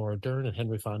Ladd and Laura Dern, and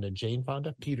Henry Fonda and Jane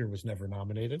Fonda. Peter was never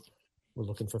nominated. We're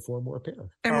looking for 4 more pair.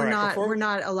 And we're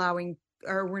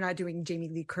not doing Jamie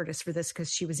Lee Curtis for this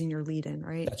because she was in your lead-in,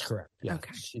 right? That's correct. Yeah,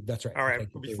 okay. That's right. All right.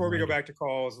 Before we go back to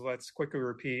calls, let's quickly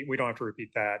repeat. We don't have to repeat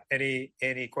that.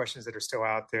 Any questions that are still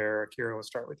out there? Kira, we'll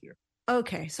start with you.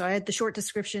 Okay, so I had the short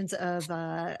descriptions of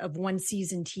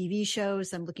one-season TV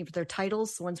shows. I'm looking for their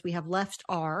titles. The ones we have left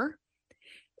are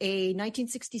a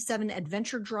 1967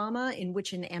 adventure drama in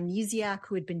which an amnesiac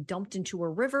who had been dumped into a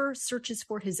river searches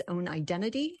for his own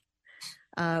identity.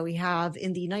 We have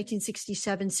in the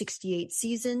 1967-68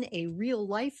 season, a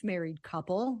real-life married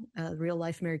couple. The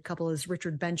real-life married couple is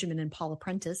Richard Benjamin and Paula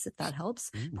Prentice, if that helps.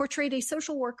 Portrayed a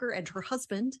social worker and her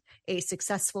husband, a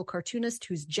successful cartoonist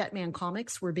whose Jetman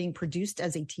comics were being produced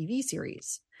as a TV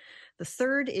series. The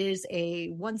third is a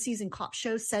one-season cop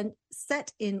show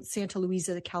set in Santa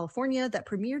Luisa, California, that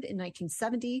premiered in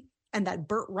 1970, and that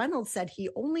Burt Reynolds said he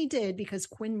only did because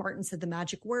Quinn Martin said the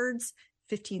magic words,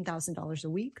 $15,000 a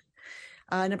week.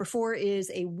 Number 4 is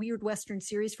a weird Western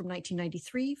series from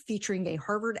 1993 featuring a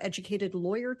Harvard-educated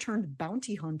lawyer turned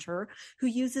bounty hunter who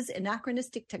uses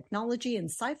anachronistic technology and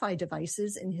sci-fi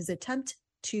devices in his attempt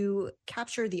to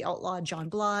capture the outlaw John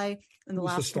Bly. And the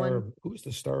last one, who's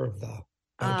the star of the?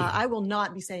 I will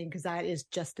not be saying because that is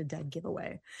just a dead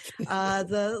giveaway.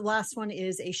 The last one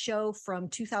is a show from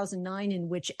 2009 in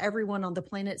which everyone on the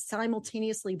planet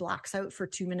simultaneously blacks out for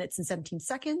 2 minutes and 17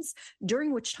 seconds,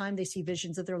 during which time they see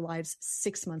visions of their lives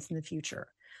 6 months in the future.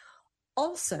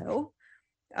 Also,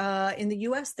 in the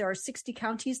U.S., there are 60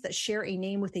 counties that share a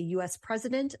name with a U.S.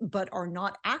 president, but are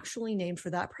not actually named for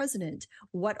that president.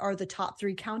 What are the top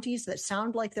 3 counties that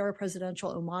sound like they're a presidential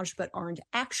homage, but aren't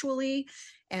actually?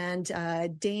 And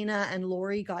Dana and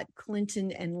Lori got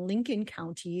Clinton and Lincoln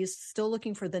counties. Still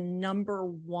looking for the number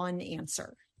 1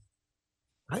 answer.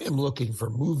 I am looking for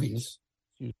movies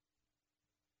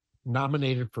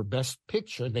nominated for Best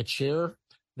Picture that share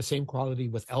the same quality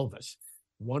with Elvis.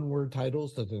 One-word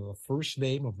titles that are the first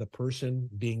name of the person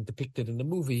being depicted in the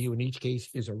movie, who in each case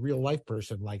is a real-life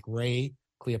person like Ray,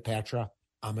 Cleopatra,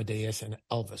 Amadeus, and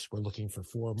Elvis. We're looking for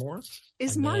 4 more.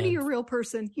 Is Marty a real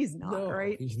person? He's not,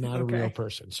 right? He's not a real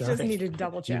person. Sorry. Just needed to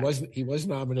double check. He was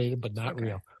nominated, but not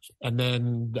real. And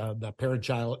then the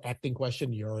parent-child acting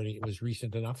question, it was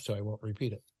recent enough, so I won't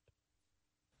repeat it.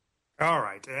 All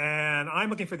right. And I'm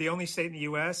looking for the only state in the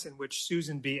U.S. in which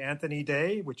Susan B. Anthony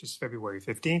Day, which is February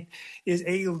 15th, is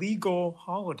a legal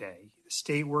holiday.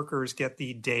 State workers get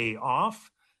the day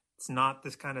off. It's not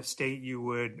this kind of state you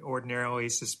would ordinarily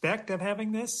suspect of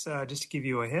having this. Just to give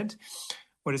you a hint,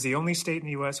 what is the only state in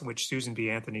the U.S. in which Susan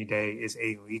B. Anthony Day is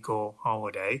a legal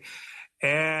holiday?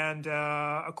 And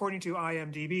according to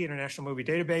IMDb, International Movie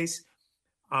Database,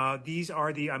 these are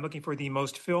I'm looking for the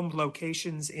most filmed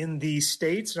locations in the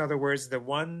states. In other words, the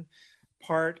one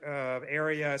part of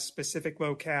area, specific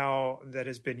locale that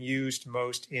has been used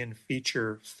most in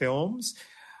feature films.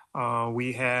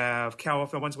 We have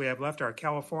the ones we have left are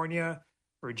California,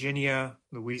 Virginia,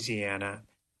 Louisiana,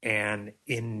 and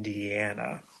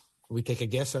Indiana. Can we take a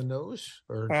guess on those?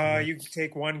 Or you can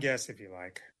take one guess if you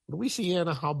like.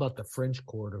 Louisiana, how about the French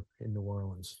Quarter in New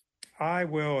Orleans? I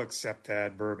will accept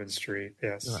that. Bourbon Street,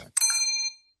 yes. All right.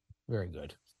 Very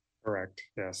good. Correct,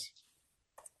 yes.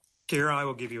 Kira, I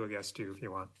will give you a guess too if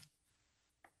you want.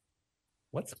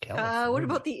 What's California? What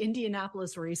about the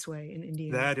Indianapolis Raceway in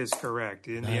Indiana? That is correct.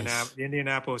 Nice.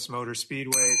 Indianapolis Motor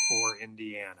Speedway for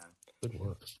Indiana. Good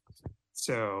work.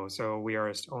 So we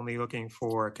are only looking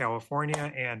for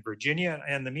California and Virginia.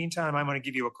 In the meantime, I'm going to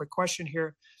give you a quick question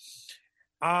here.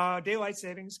 Daylight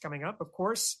savings coming up, of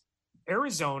course.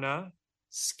 Arizona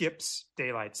skips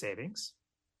daylight savings,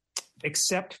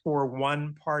 except for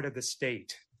one part of the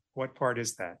state. What part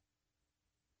is that?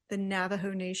 The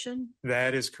Navajo Nation?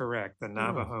 That is correct. The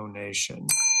Navajo Nation.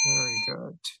 Very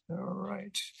good. All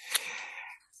right.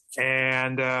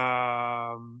 And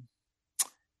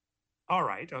all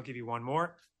right, I'll give you one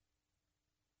more.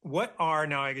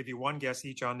 Now I give you one guess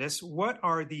each on this. What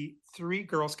are the 3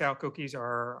 Girl Scout cookies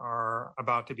are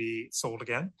about to be sold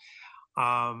again?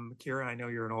 Kira, I know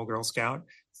you're an old Girl Scout.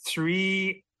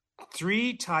 Three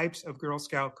types of Girl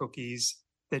Scout cookies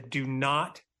that do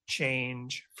not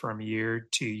change from year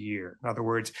to year. In other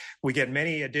words, we get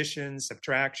many additions,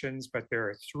 subtractions, but there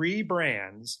are 3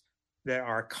 brands that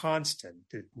are constant,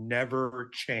 that never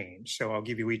change. So I'll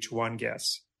give you each one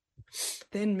guess.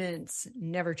 Thin Mints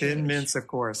never change. Thin Mints, of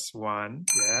course, one.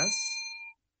 Yes.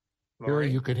 Here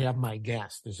you could have my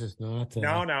guess. This is not.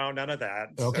 No, none of that.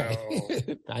 Okay.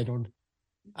 So.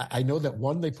 I know that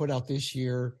one they put out this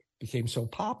year became so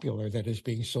popular that is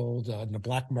being sold in the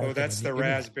black market. Oh, that's the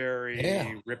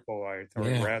raspberry ripple, or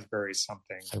raspberry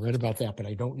something. I read about that, but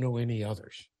I don't know any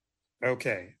others.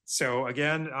 Okay. So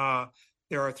again,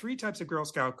 there are 3 types of Girl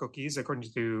Scout cookies, according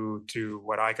to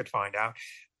what I could find out.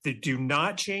 They do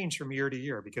not change from year to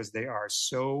year because they are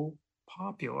so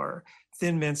popular.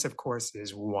 Thin Mints, of course,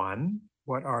 is one.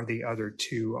 What are the other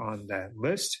 2 on that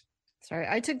list? Sorry,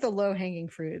 I took the low-hanging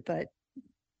fruit, but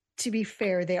to be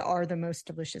fair, they are the most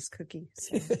delicious cookies.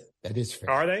 So. That is fair.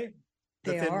 Are they?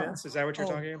 The They Thin are. Mints? Is that what you're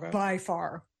talking about? By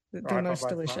far. The most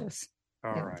delicious.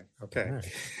 All right. Okay. All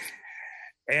right.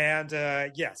 And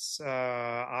yes,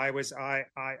 I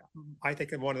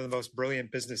think one of the most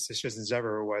brilliant business decisions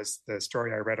ever was the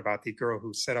story I read about the girl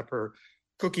who set up her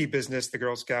cookie business, the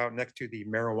Girl Scout, next to the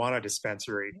marijuana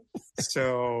dispensary.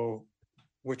 So,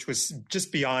 which was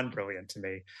just beyond brilliant to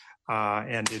me,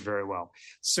 and did very well.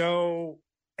 So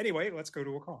anyway, let's go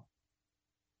to a call.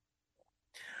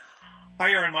 Hi,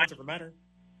 you're on Minds Over Matter.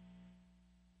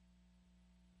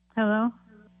 Hello.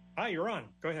 Hi, you're on.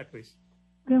 Go ahead, please.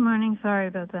 Good morning. Sorry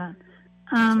about that.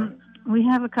 We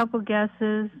have a couple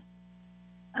guesses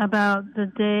about the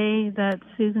day that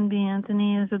Susan B.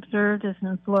 Anthony is observed is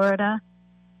in Florida.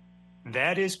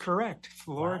 That is correct.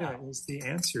 Florida is the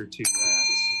answer to that.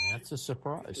 That's a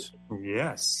surprise.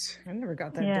 Yes. I never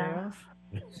got that day off.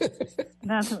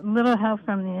 That's a little help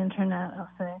from the internet, I'll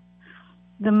say.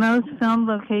 The most filmed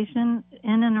location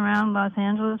in and around Los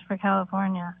Angeles for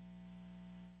California.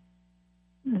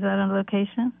 Is that a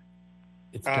location?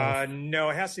 No,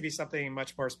 it has to be something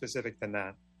much more specific than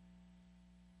that.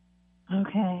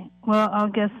 Okay. Well, I'll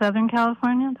guess Southern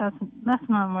California. That's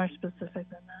not more specific than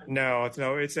that. No,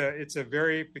 it's a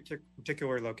very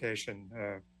particular location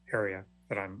area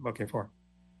that I'm looking for.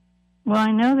 Well,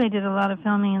 I know they did a lot of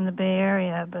filming in the Bay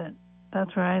Area, but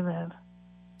that's where I live.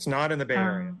 It's not in the Bay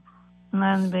Area.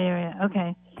 Not in the Bay Area.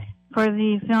 Okay. For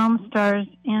the film stars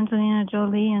Angelina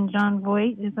Jolie and Jon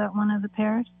Voight, is that one of the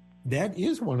pairs? That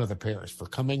is one of the pairs for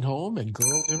Coming Home and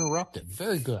Girl Interrupted.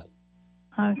 Very good.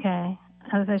 Okay.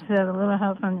 As I said, a little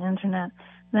help from the internet.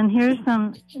 Then here's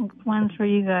some ones for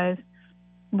you guys.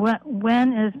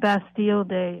 When is Bastille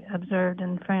Day observed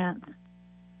in France?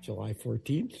 July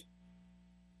 14th.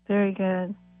 Very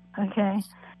good. Okay.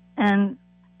 And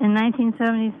in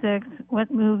 1976,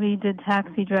 what movie did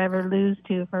Taxi Driver lose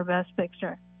to for Best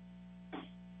Picture?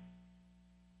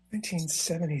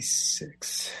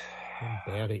 1976.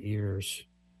 Bad at ears.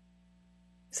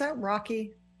 Is that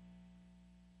Rocky?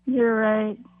 You're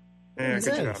right. Yeah,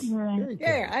 good job. You're right.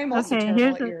 Yeah, I'm also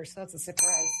terrible at ears. So that's a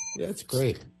surprise. Yeah, that's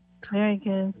great. Very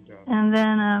good. And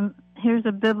then here's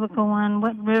a biblical one.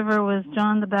 What river was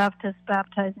John the Baptist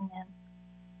baptizing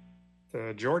in?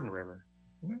 The Jordan River.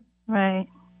 Right.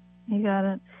 You got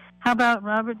it. How about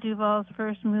Robert Duvall's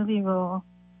first movie role?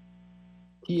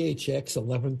 THX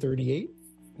 1138?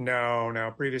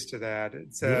 No. Previous to that,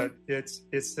 it's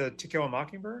To Kill a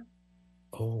Mockingbird.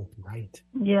 Oh, right.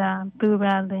 Yeah, Boo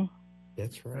Radley.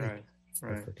 That's right.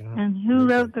 Right. I forgot. And who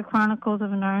wrote the Chronicles of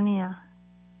Narnia?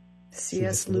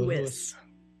 C.S. Lewis.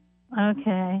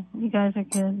 Okay, you guys are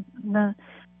good.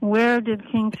 Where did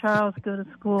King Charles go to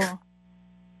school?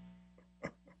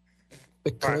 All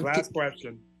right, last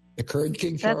question. The current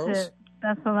King Charles? That's it.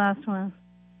 That's the last one.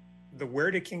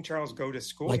 Where did King Charles go to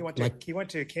school? He went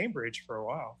to Cambridge for a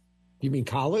while. You mean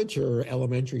college or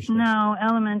elementary school? No,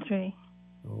 elementary.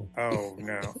 Oh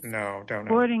no, don't know.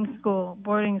 Boarding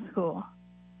school.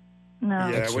 No.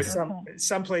 Yeah, it was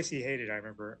some place he hated. I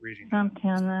remember reading something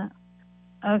on that.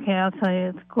 Okay, I'll tell you.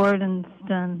 It's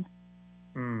Gordonston.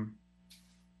 Mm.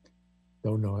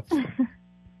 Don't know it.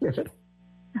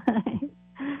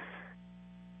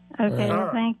 Okay, well,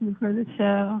 right. thank you for the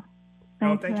show.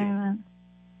 Thanks thank very you. much.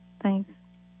 Thanks.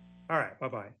 All right.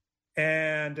 Bye-bye.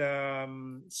 And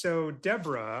so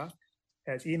Deborah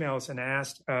has emailed and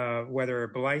asked whether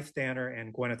Blythe Danner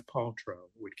and Gwyneth Paltrow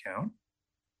would count.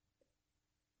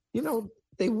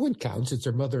 They would count since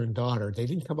they're mother and daughter. They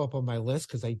didn't come up on my list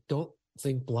because I don't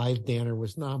think Blythe Danner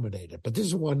was nominated. But this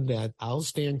is one that I'll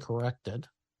stand corrected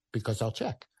because I'll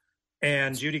check.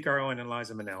 And Judy Garland and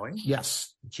Liza Minnelli.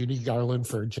 Yes, Judy Garland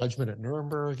for Judgment at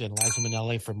Nuremberg and Liza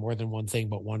Minnelli for More Than One Thing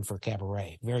But One for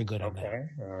Cabaret. Very good on that. Okay,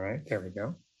 all right, there we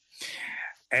go.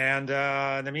 And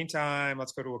in the meantime,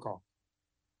 let's go to a call.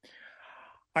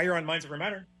 Hi, you're on Minds Over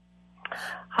Matter.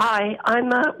 Hi,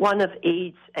 I'm one of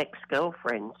Ede's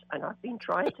ex-girlfriends, and I've been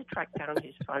trying to track down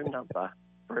his phone number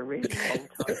for a really long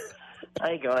time.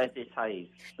 Hey guys, it's Hayes.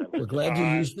 We're glad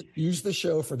you used the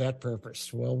show for that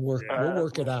purpose. We'll work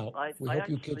it out. We hope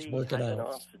you kids work it out. I had an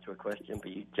answer to a question, but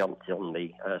you jumped on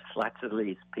me.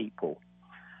 Slattery's People.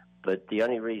 But the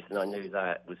only reason I knew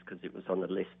that was because it was on the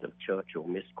list of Churchill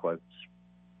misquotes.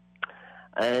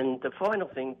 And the final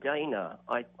thing, Dana,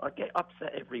 I get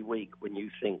upset every week when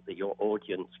you think that your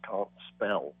audience can't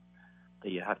spell,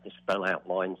 that you have to spell out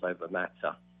Minds Over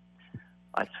Matter.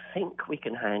 I think we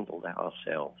can handle that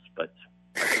ourselves, but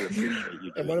I do appreciate you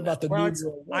doing And what about the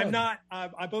new? I'm not.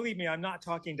 Believe me, I'm not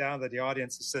talking down to the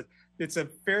audience. It's a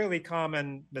fairly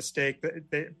common mistake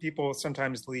that people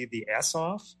sometimes leave the S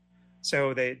off,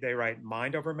 so they write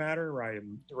Mind Over Matter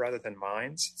rather than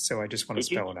Minds. So I just want to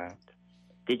spell it out.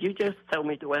 Did you just tell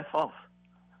me to F off?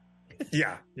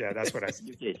 Yeah, that's what I said.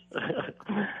 You did.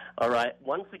 All right.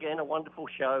 Once again, a wonderful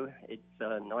show. It's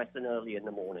nice and early in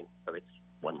the morning, so it's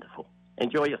wonderful.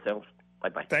 Enjoy yourselves.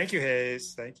 Bye-bye. Thank you,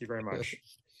 Hayes. Thank you very much.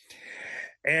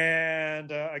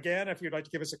 And again, if you'd like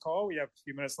to give us a call, we have a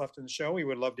few minutes left in the show. We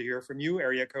would love to hear from you.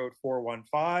 Area code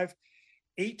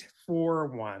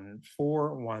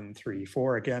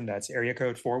 415-841-4134. Again, that's area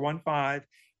code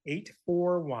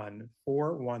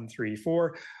 415-841-4134.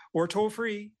 Or toll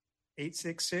free,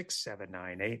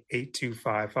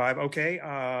 866-798-8255. Okay.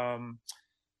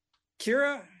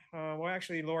 Kira, well,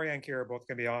 actually, Lori and Kira are both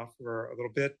going to be off for a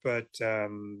little bit, but all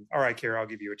right, Kira, I'll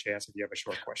give you a chance if you have a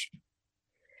short question.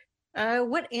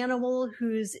 What animal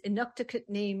whose Inuktitut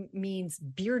name means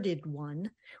bearded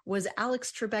one was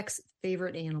Alex Trebek's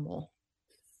favorite animal?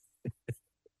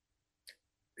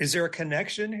 Is there a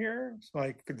connection here?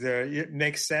 Like, it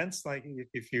makes sense. Like,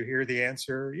 if you hear the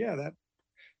answer, yeah,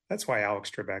 that's why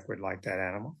Alex Trebek would like that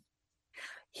animal.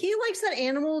 He likes that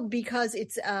animal because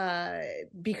it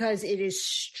is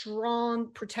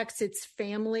strong, protects its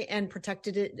family, and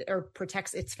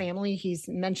protects its family. He's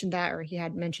mentioned that, or he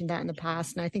had mentioned that in the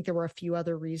past, and I think there were a few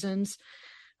other reasons.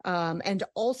 And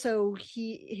also,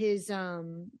 his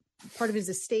part of his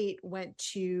estate went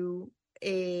to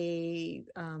a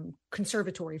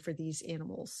conservatory for these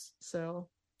animals. So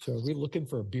are we looking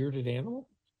for a bearded animal?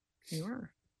 You are.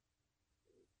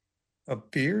 A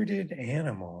bearded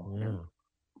animal. Yeah.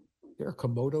 Is there a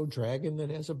Komodo dragon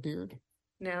that has a beard?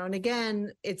 Now and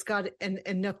again, it's got an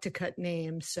Inuktitut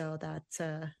name, so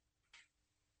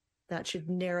that should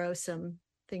narrow some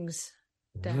things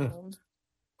down.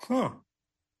 Huh.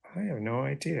 I have no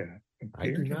idea.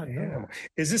 I do not know. Animal.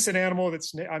 Is this an animal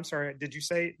that's, I'm sorry, did you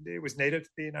say it was native to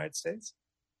the United States?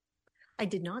 I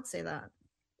did not say that.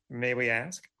 May we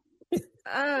ask?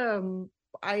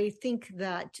 I think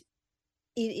that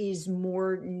it is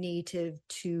more native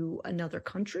to another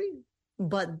country,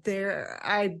 but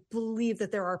I believe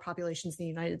that there are populations in the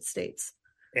United States.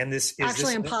 And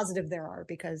I'm positive there are,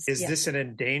 because is this an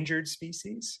endangered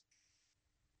species?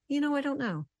 I don't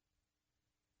know.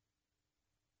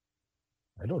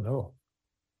 I don't know.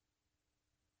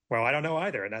 Well, I don't know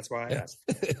either, and that's why I asked.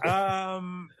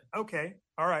 Okay.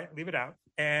 All right. Leave it out.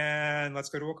 And let's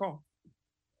go to a call.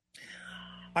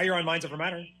 Hi, you're on Minds Over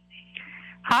Matter.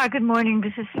 Hi, good morning.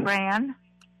 This is Fran.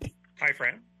 Hi,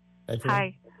 Fran.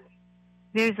 Hi.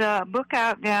 There's a book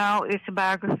out now. It's a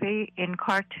biography in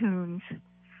cartoons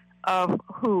of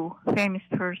who? Famous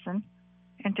person,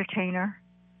 entertainer.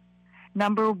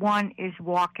 Number 1 is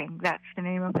Walking. That's the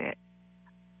name of it.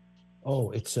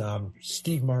 Oh, it's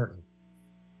Steve Martin.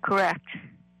 Correct.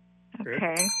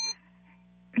 Okay.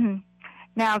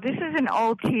 Now, this is an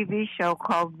old TV show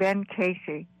called Ben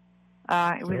Casey.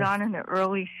 It was on in the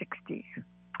early 60s.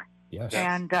 Yes.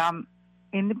 And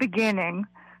in the beginning,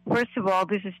 first of all,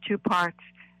 this is 2 parts.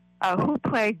 Who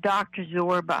played Dr.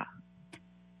 Zorba?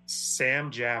 Sam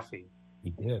Jaffe.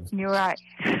 He did. You're right.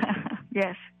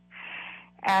 Yes.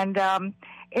 And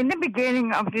in the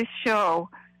beginning of this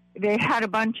show, they had a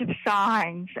bunch of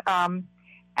signs,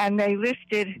 and they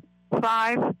listed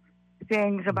 5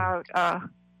 things about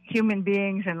human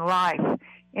beings and life.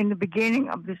 In the beginning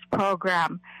of this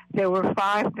program, there were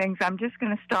 5 things. I'm just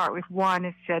going to start with one.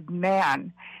 It said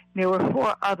man. There were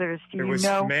 4 others. Do you know? It was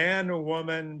man,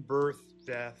 woman, birth,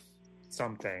 death,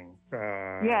 something.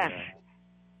 Yes.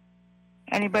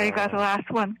 Anybody got the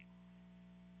last one?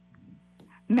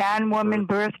 Man, woman,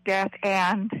 birth, death,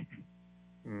 and?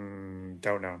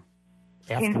 Don't know.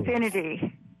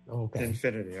 Infinity. Okay.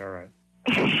 Infinity, all right.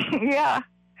 Yeah.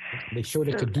 They showed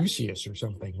a caduceus or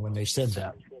something when they said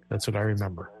that. That's what I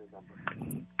remember.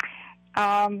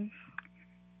 In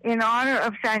honor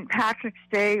of St. Patrick's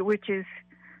Day, which is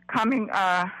coming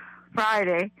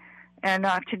Friday, and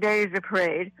today is the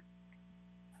parade.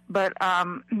 But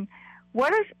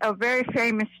what is a very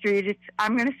famous street?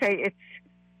 I'm going to say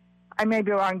I may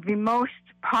be wrong, the most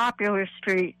popular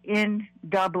street in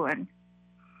Dublin.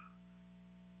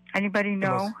 Anybody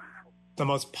know? The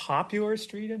most popular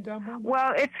street in Dublin?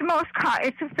 Well, it's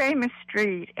it's a famous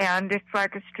street, and it's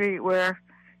like a street where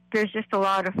there's just a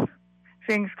lot of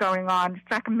things going on.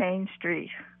 It's like a main street.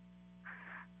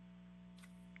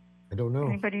 I don't know.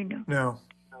 Anybody know? No.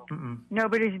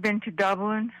 Nobody's been to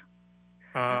Dublin?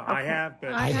 I have,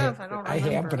 but I have,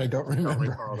 but I don't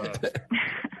remember.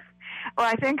 Well,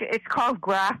 I think it's called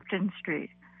Grafton Street.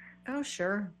 Oh,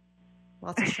 sure.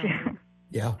 Lots of shopping.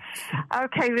 Yeah.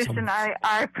 Okay, listen, I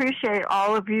appreciate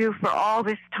all of you for all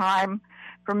this time,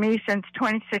 for me since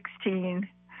 2016,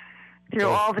 through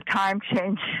all the time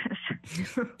changes.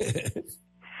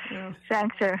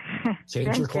 Thanks, sir.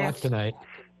 Change your clock tonight.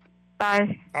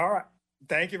 Bye. All right.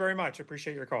 Thank you very much.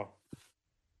 Appreciate your call.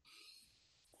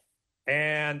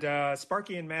 And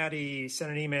Sparky and Maddie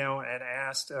sent an email and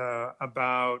asked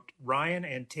about Ryan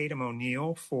and Tatum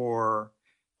O'Neal for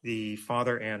the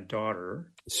father and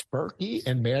daughter. Sparky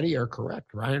and Maddie are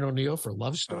correct. Ryan O'Neal for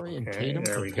Love Story and Tatum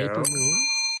for Paper Moon.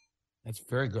 That's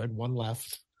very good. One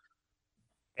left.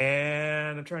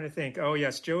 And I'm trying to think. Oh,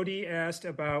 yes. Jody asked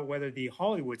about whether the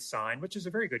Hollywood sign, which is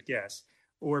a very good guess,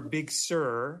 or Big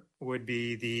Sur would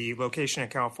be the location in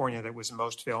California that was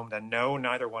most filmed. And no,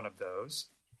 neither one of those.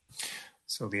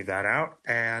 So leave that out.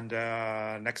 And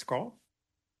next call.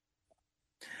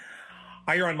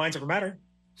 Hi, you're on Minds Over Matter.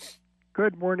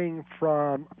 Good morning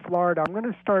from Florida. I'm going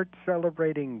to start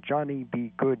celebrating Johnny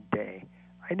B. Good Day.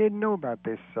 I didn't know about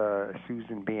this,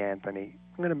 Susan B. Anthony.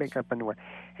 I'm going to make up a new one.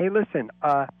 Hey, listen,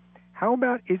 how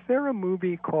about, is there a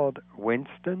movie called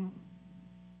Winston?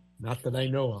 Not that I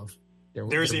know of.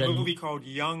 There's a movie called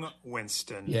Young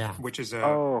Winston, which is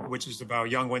about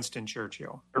young Winston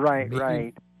Churchill.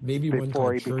 Right. Maybe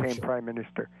before he became prime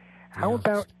minister. How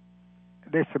about,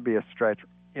 this would be a stretch,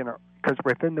 because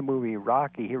within the movie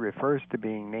Rocky, he refers to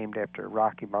being named after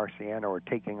Rocky Marciano or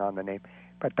taking on the name,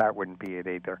 but that wouldn't be it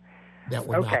either. That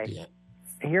would not be it.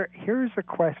 Here's a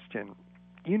question.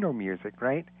 You know music,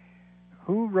 right?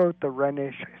 Who wrote the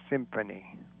Rhenish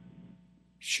Symphony?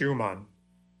 Schumann.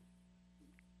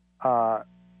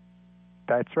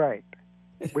 That's right.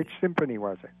 Which symphony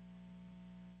was it?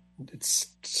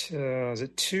 Is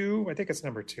it 2? I think it's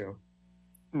number 2.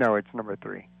 No, it's number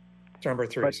 3. It's number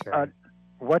 3, but, sorry.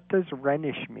 What does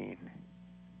Rhenish mean?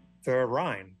 The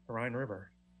Rhine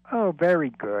River. Oh,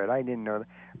 very good. I didn't know that.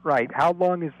 Right. How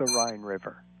long is the Rhine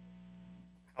River?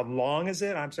 How long is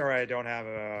it? I'm sorry, I don't have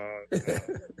a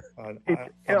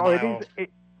mile.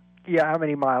 How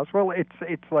many miles? Well,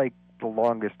 it's like the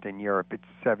longest in Europe. It's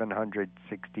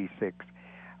 766.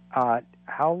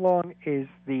 How long is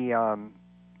the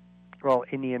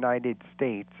in the United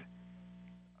States?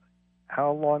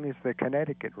 How long is the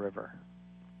Connecticut River?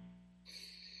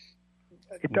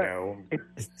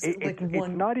 It's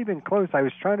not even close. I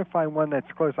was trying to find one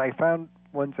that's close. I found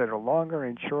ones that are longer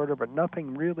and shorter, but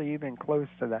nothing really even close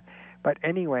to that. But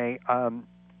anyway,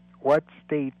 what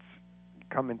states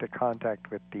come into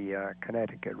contact with the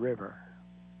Connecticut River?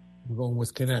 I'm going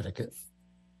with Connecticut.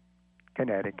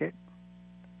 Connecticut.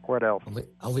 What else?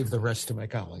 I'll leave the rest to my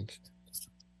colleagues.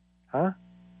 Huh?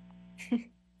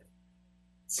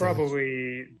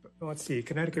 Probably, let's see,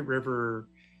 Connecticut River.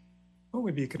 What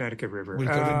would be Connecticut River?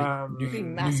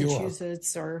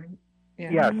 Massachusetts or...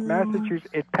 Yes,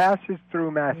 Massachusetts. It passes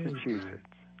through Massachusetts.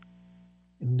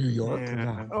 New York?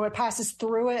 Yeah. Oh, it passes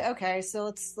through it? Okay, so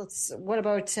let's. What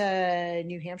about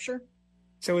New Hampshire?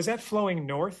 So is that flowing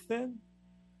north then?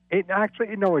 It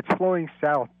actually, no, it's flowing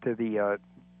south to the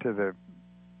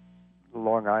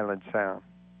Long Island Sound.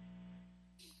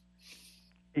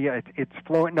 Yeah, it's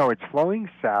flowing. No, it's flowing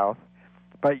south,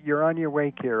 but you're on your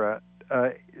way, Kira.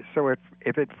 So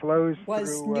if it flows was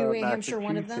through New Hampshire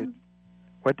one of them?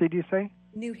 What did you say?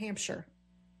 New Hampshire.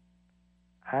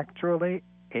 actually,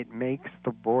 it makes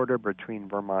the border between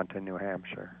Vermont and New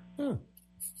Hampshire. All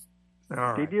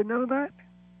right. Did you know that?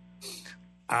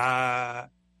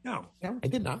 No, I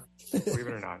did not. Believe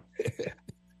it or not.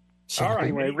 All right.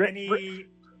 Anyway,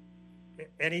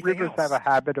 anything rivers else? have a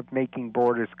habit of making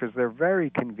borders because they're very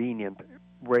convenient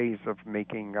ways of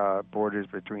making borders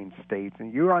between states.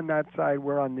 And you're on that side,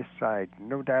 we're on this side.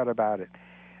 No doubt about it.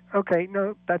 Okay,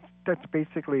 no, that's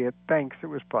basically it. Thanks. It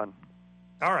was fun.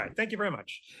 All right. Thank you very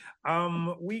much.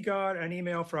 We got an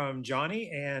email from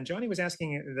Johnny, and Johnny was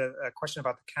asking a question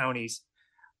about the counties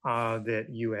that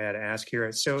you had asked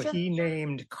here. So Sure. he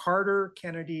named Carter,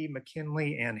 Kennedy,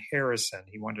 McKinley, and Harrison.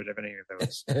 He wondered if any of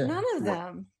those. None of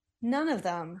them. None of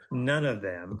them. None of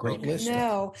them. Great list.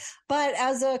 No, but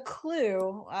as a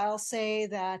clue, I'll say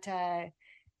that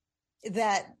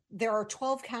that there are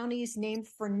 12 counties named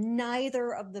for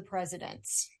neither of the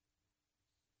presidents.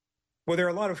 Well, there are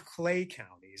a lot of Clay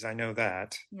counties. I know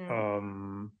that. Yeah.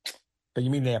 But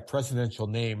you mean they have presidential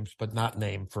names, but not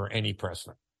named for any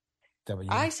president? Is that what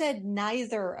you mean? I said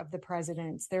neither of the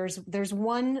presidents. There's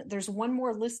one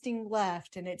more listing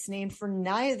left, and it's named for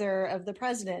neither of the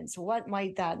presidents. What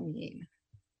might that mean?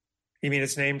 You mean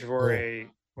it's named for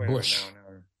Bush.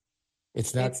 No.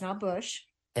 It's not. It's not Bush.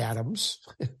 Adams.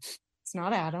 It's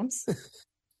not Adams.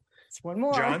 It's one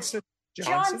more. Johnson.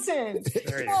 Johnson.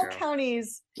 There you 12 go.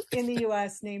 counties in the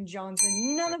U.S. named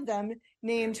Johnson. None of them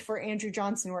named for Andrew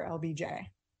Johnson or LBJ.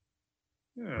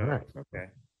 Oh, okay.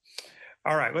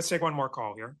 All right. Let's take one more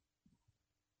call here.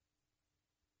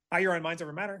 Hi, you're on Minds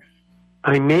Over Matter.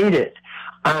 I made it.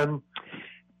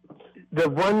 The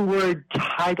one-word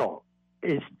title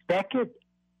is Beckett.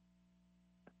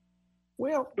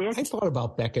 Well, I thought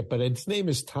about Beckett, but his name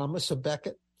is Thomas A.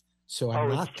 Beckett. So I'm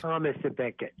not. It's Thomas A.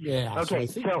 Beckett. Yeah. Okay,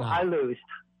 so I lose.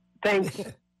 Thanks.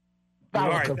 All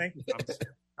right. Thank you, Thomas.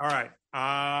 All right.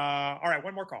 All right.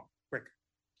 One more call. Quick.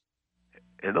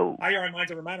 Hello. Hi, you're on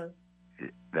Minds Over Matter.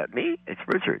 That me? It's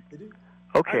Richard.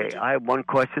 Okay, I have one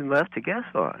question left to guess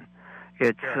on.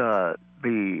 It's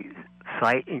the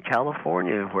site in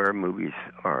California where movies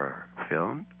are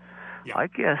filmed. Yeah. I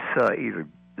guess either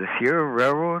the Sierra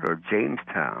Railroad or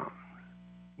Jamestown.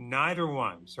 Neither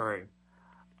one. Sorry.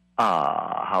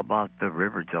 How about the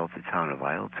river delta town of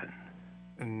Ileton?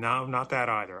 No, not that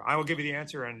either. I will give you the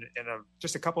answer in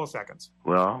just a couple of seconds.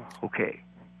 Well, okay.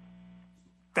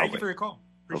 Thank you for your call.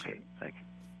 Appreciate it. Thank you.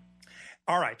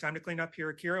 All right, time to clean up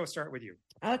here. Akira, we'll start with you.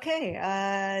 Okay.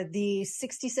 The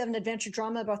 1967 adventure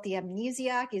drama about the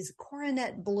amnesiac is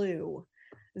Coronet Blue.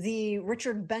 The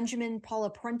Richard Benjamin Paula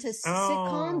Prentice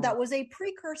sitcom that was a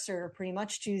precursor pretty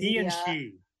much to the He and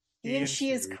She. He and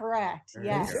She is correct.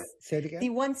 Yes. Say it again. The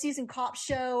one season cop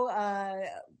show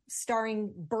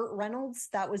starring Burt Reynolds.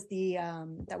 That was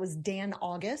Dan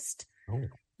August. Oh.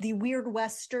 The weird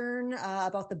Western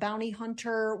about the bounty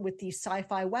hunter with the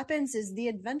sci-fi weapons is The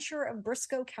Adventure of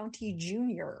Briscoe County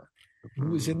Jr. Who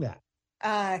was in that?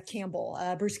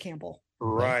 Bruce Campbell.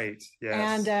 Right.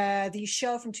 Yes. And the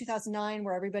show from 2009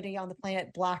 where everybody on the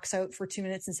planet blacks out for 2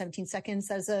 minutes and 17 seconds.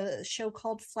 That's a show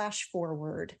called Flash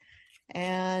Forward.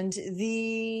 And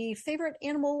the favorite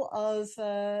animal of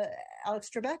Alex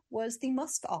Trebek was the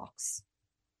musk ox.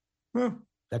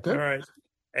 That good? All right.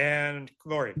 And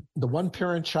Lori. The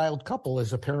one-parent child couple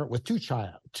is a parent with two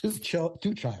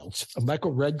childs.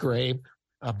 Michael Redgrave,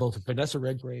 both Vanessa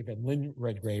Redgrave and Lynn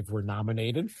Redgrave were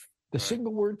nominated. The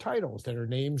single-word titles that are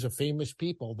names of famous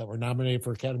people that were nominated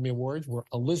for Academy Awards were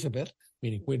Elizabeth,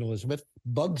 meaning Queen Elizabeth,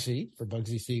 Bugsy for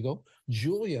Bugsy Siegel,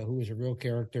 Julia, who is a real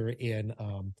character in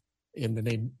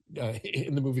the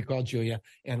movie called Julia,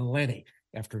 and Lenny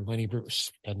after Lenny Bruce.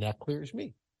 And that clears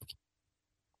me.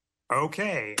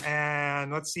 Okay,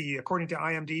 and let's see. According to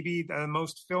IMDb, the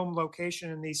most filmed location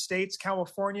in these states: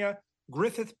 California,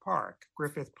 Griffith Park,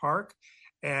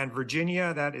 and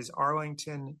Virginia, that is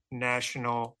Arlington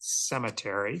National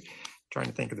Cemetery. Trying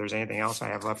to think if there's anything else I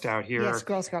have left out here. Yes,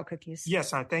 Girl Scout cookies.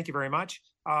 Yes, thank you very much.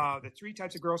 The 3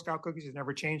 types of Girl Scout cookies have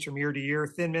never changed from year to year.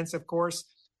 Thin Mints, of course,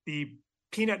 the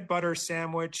peanut butter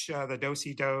sandwich, the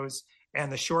Do-si-dos, and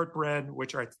the shortbread,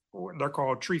 which they're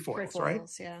called trefoils, right?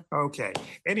 Yeah. Okay.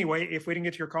 Anyway, if we didn't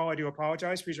get to your call, I do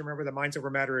apologize. Please remember that Minds Over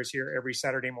Matter is here every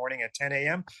Saturday morning at 10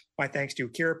 a.m. My thanks to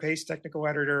Kira Pace, technical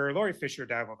editor, Lori Fisher,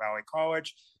 Dazzle Valley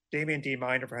College, Damian D.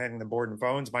 Minder for handling the board and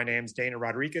phones. My name's Dana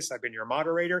Rodriguez. I've been your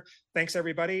moderator. Thanks,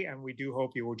 everybody, and we do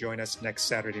hope you will join us next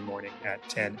Saturday morning at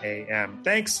 10 a.m.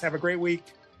 Thanks. Have a great week.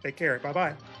 Take care.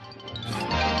 Bye-bye.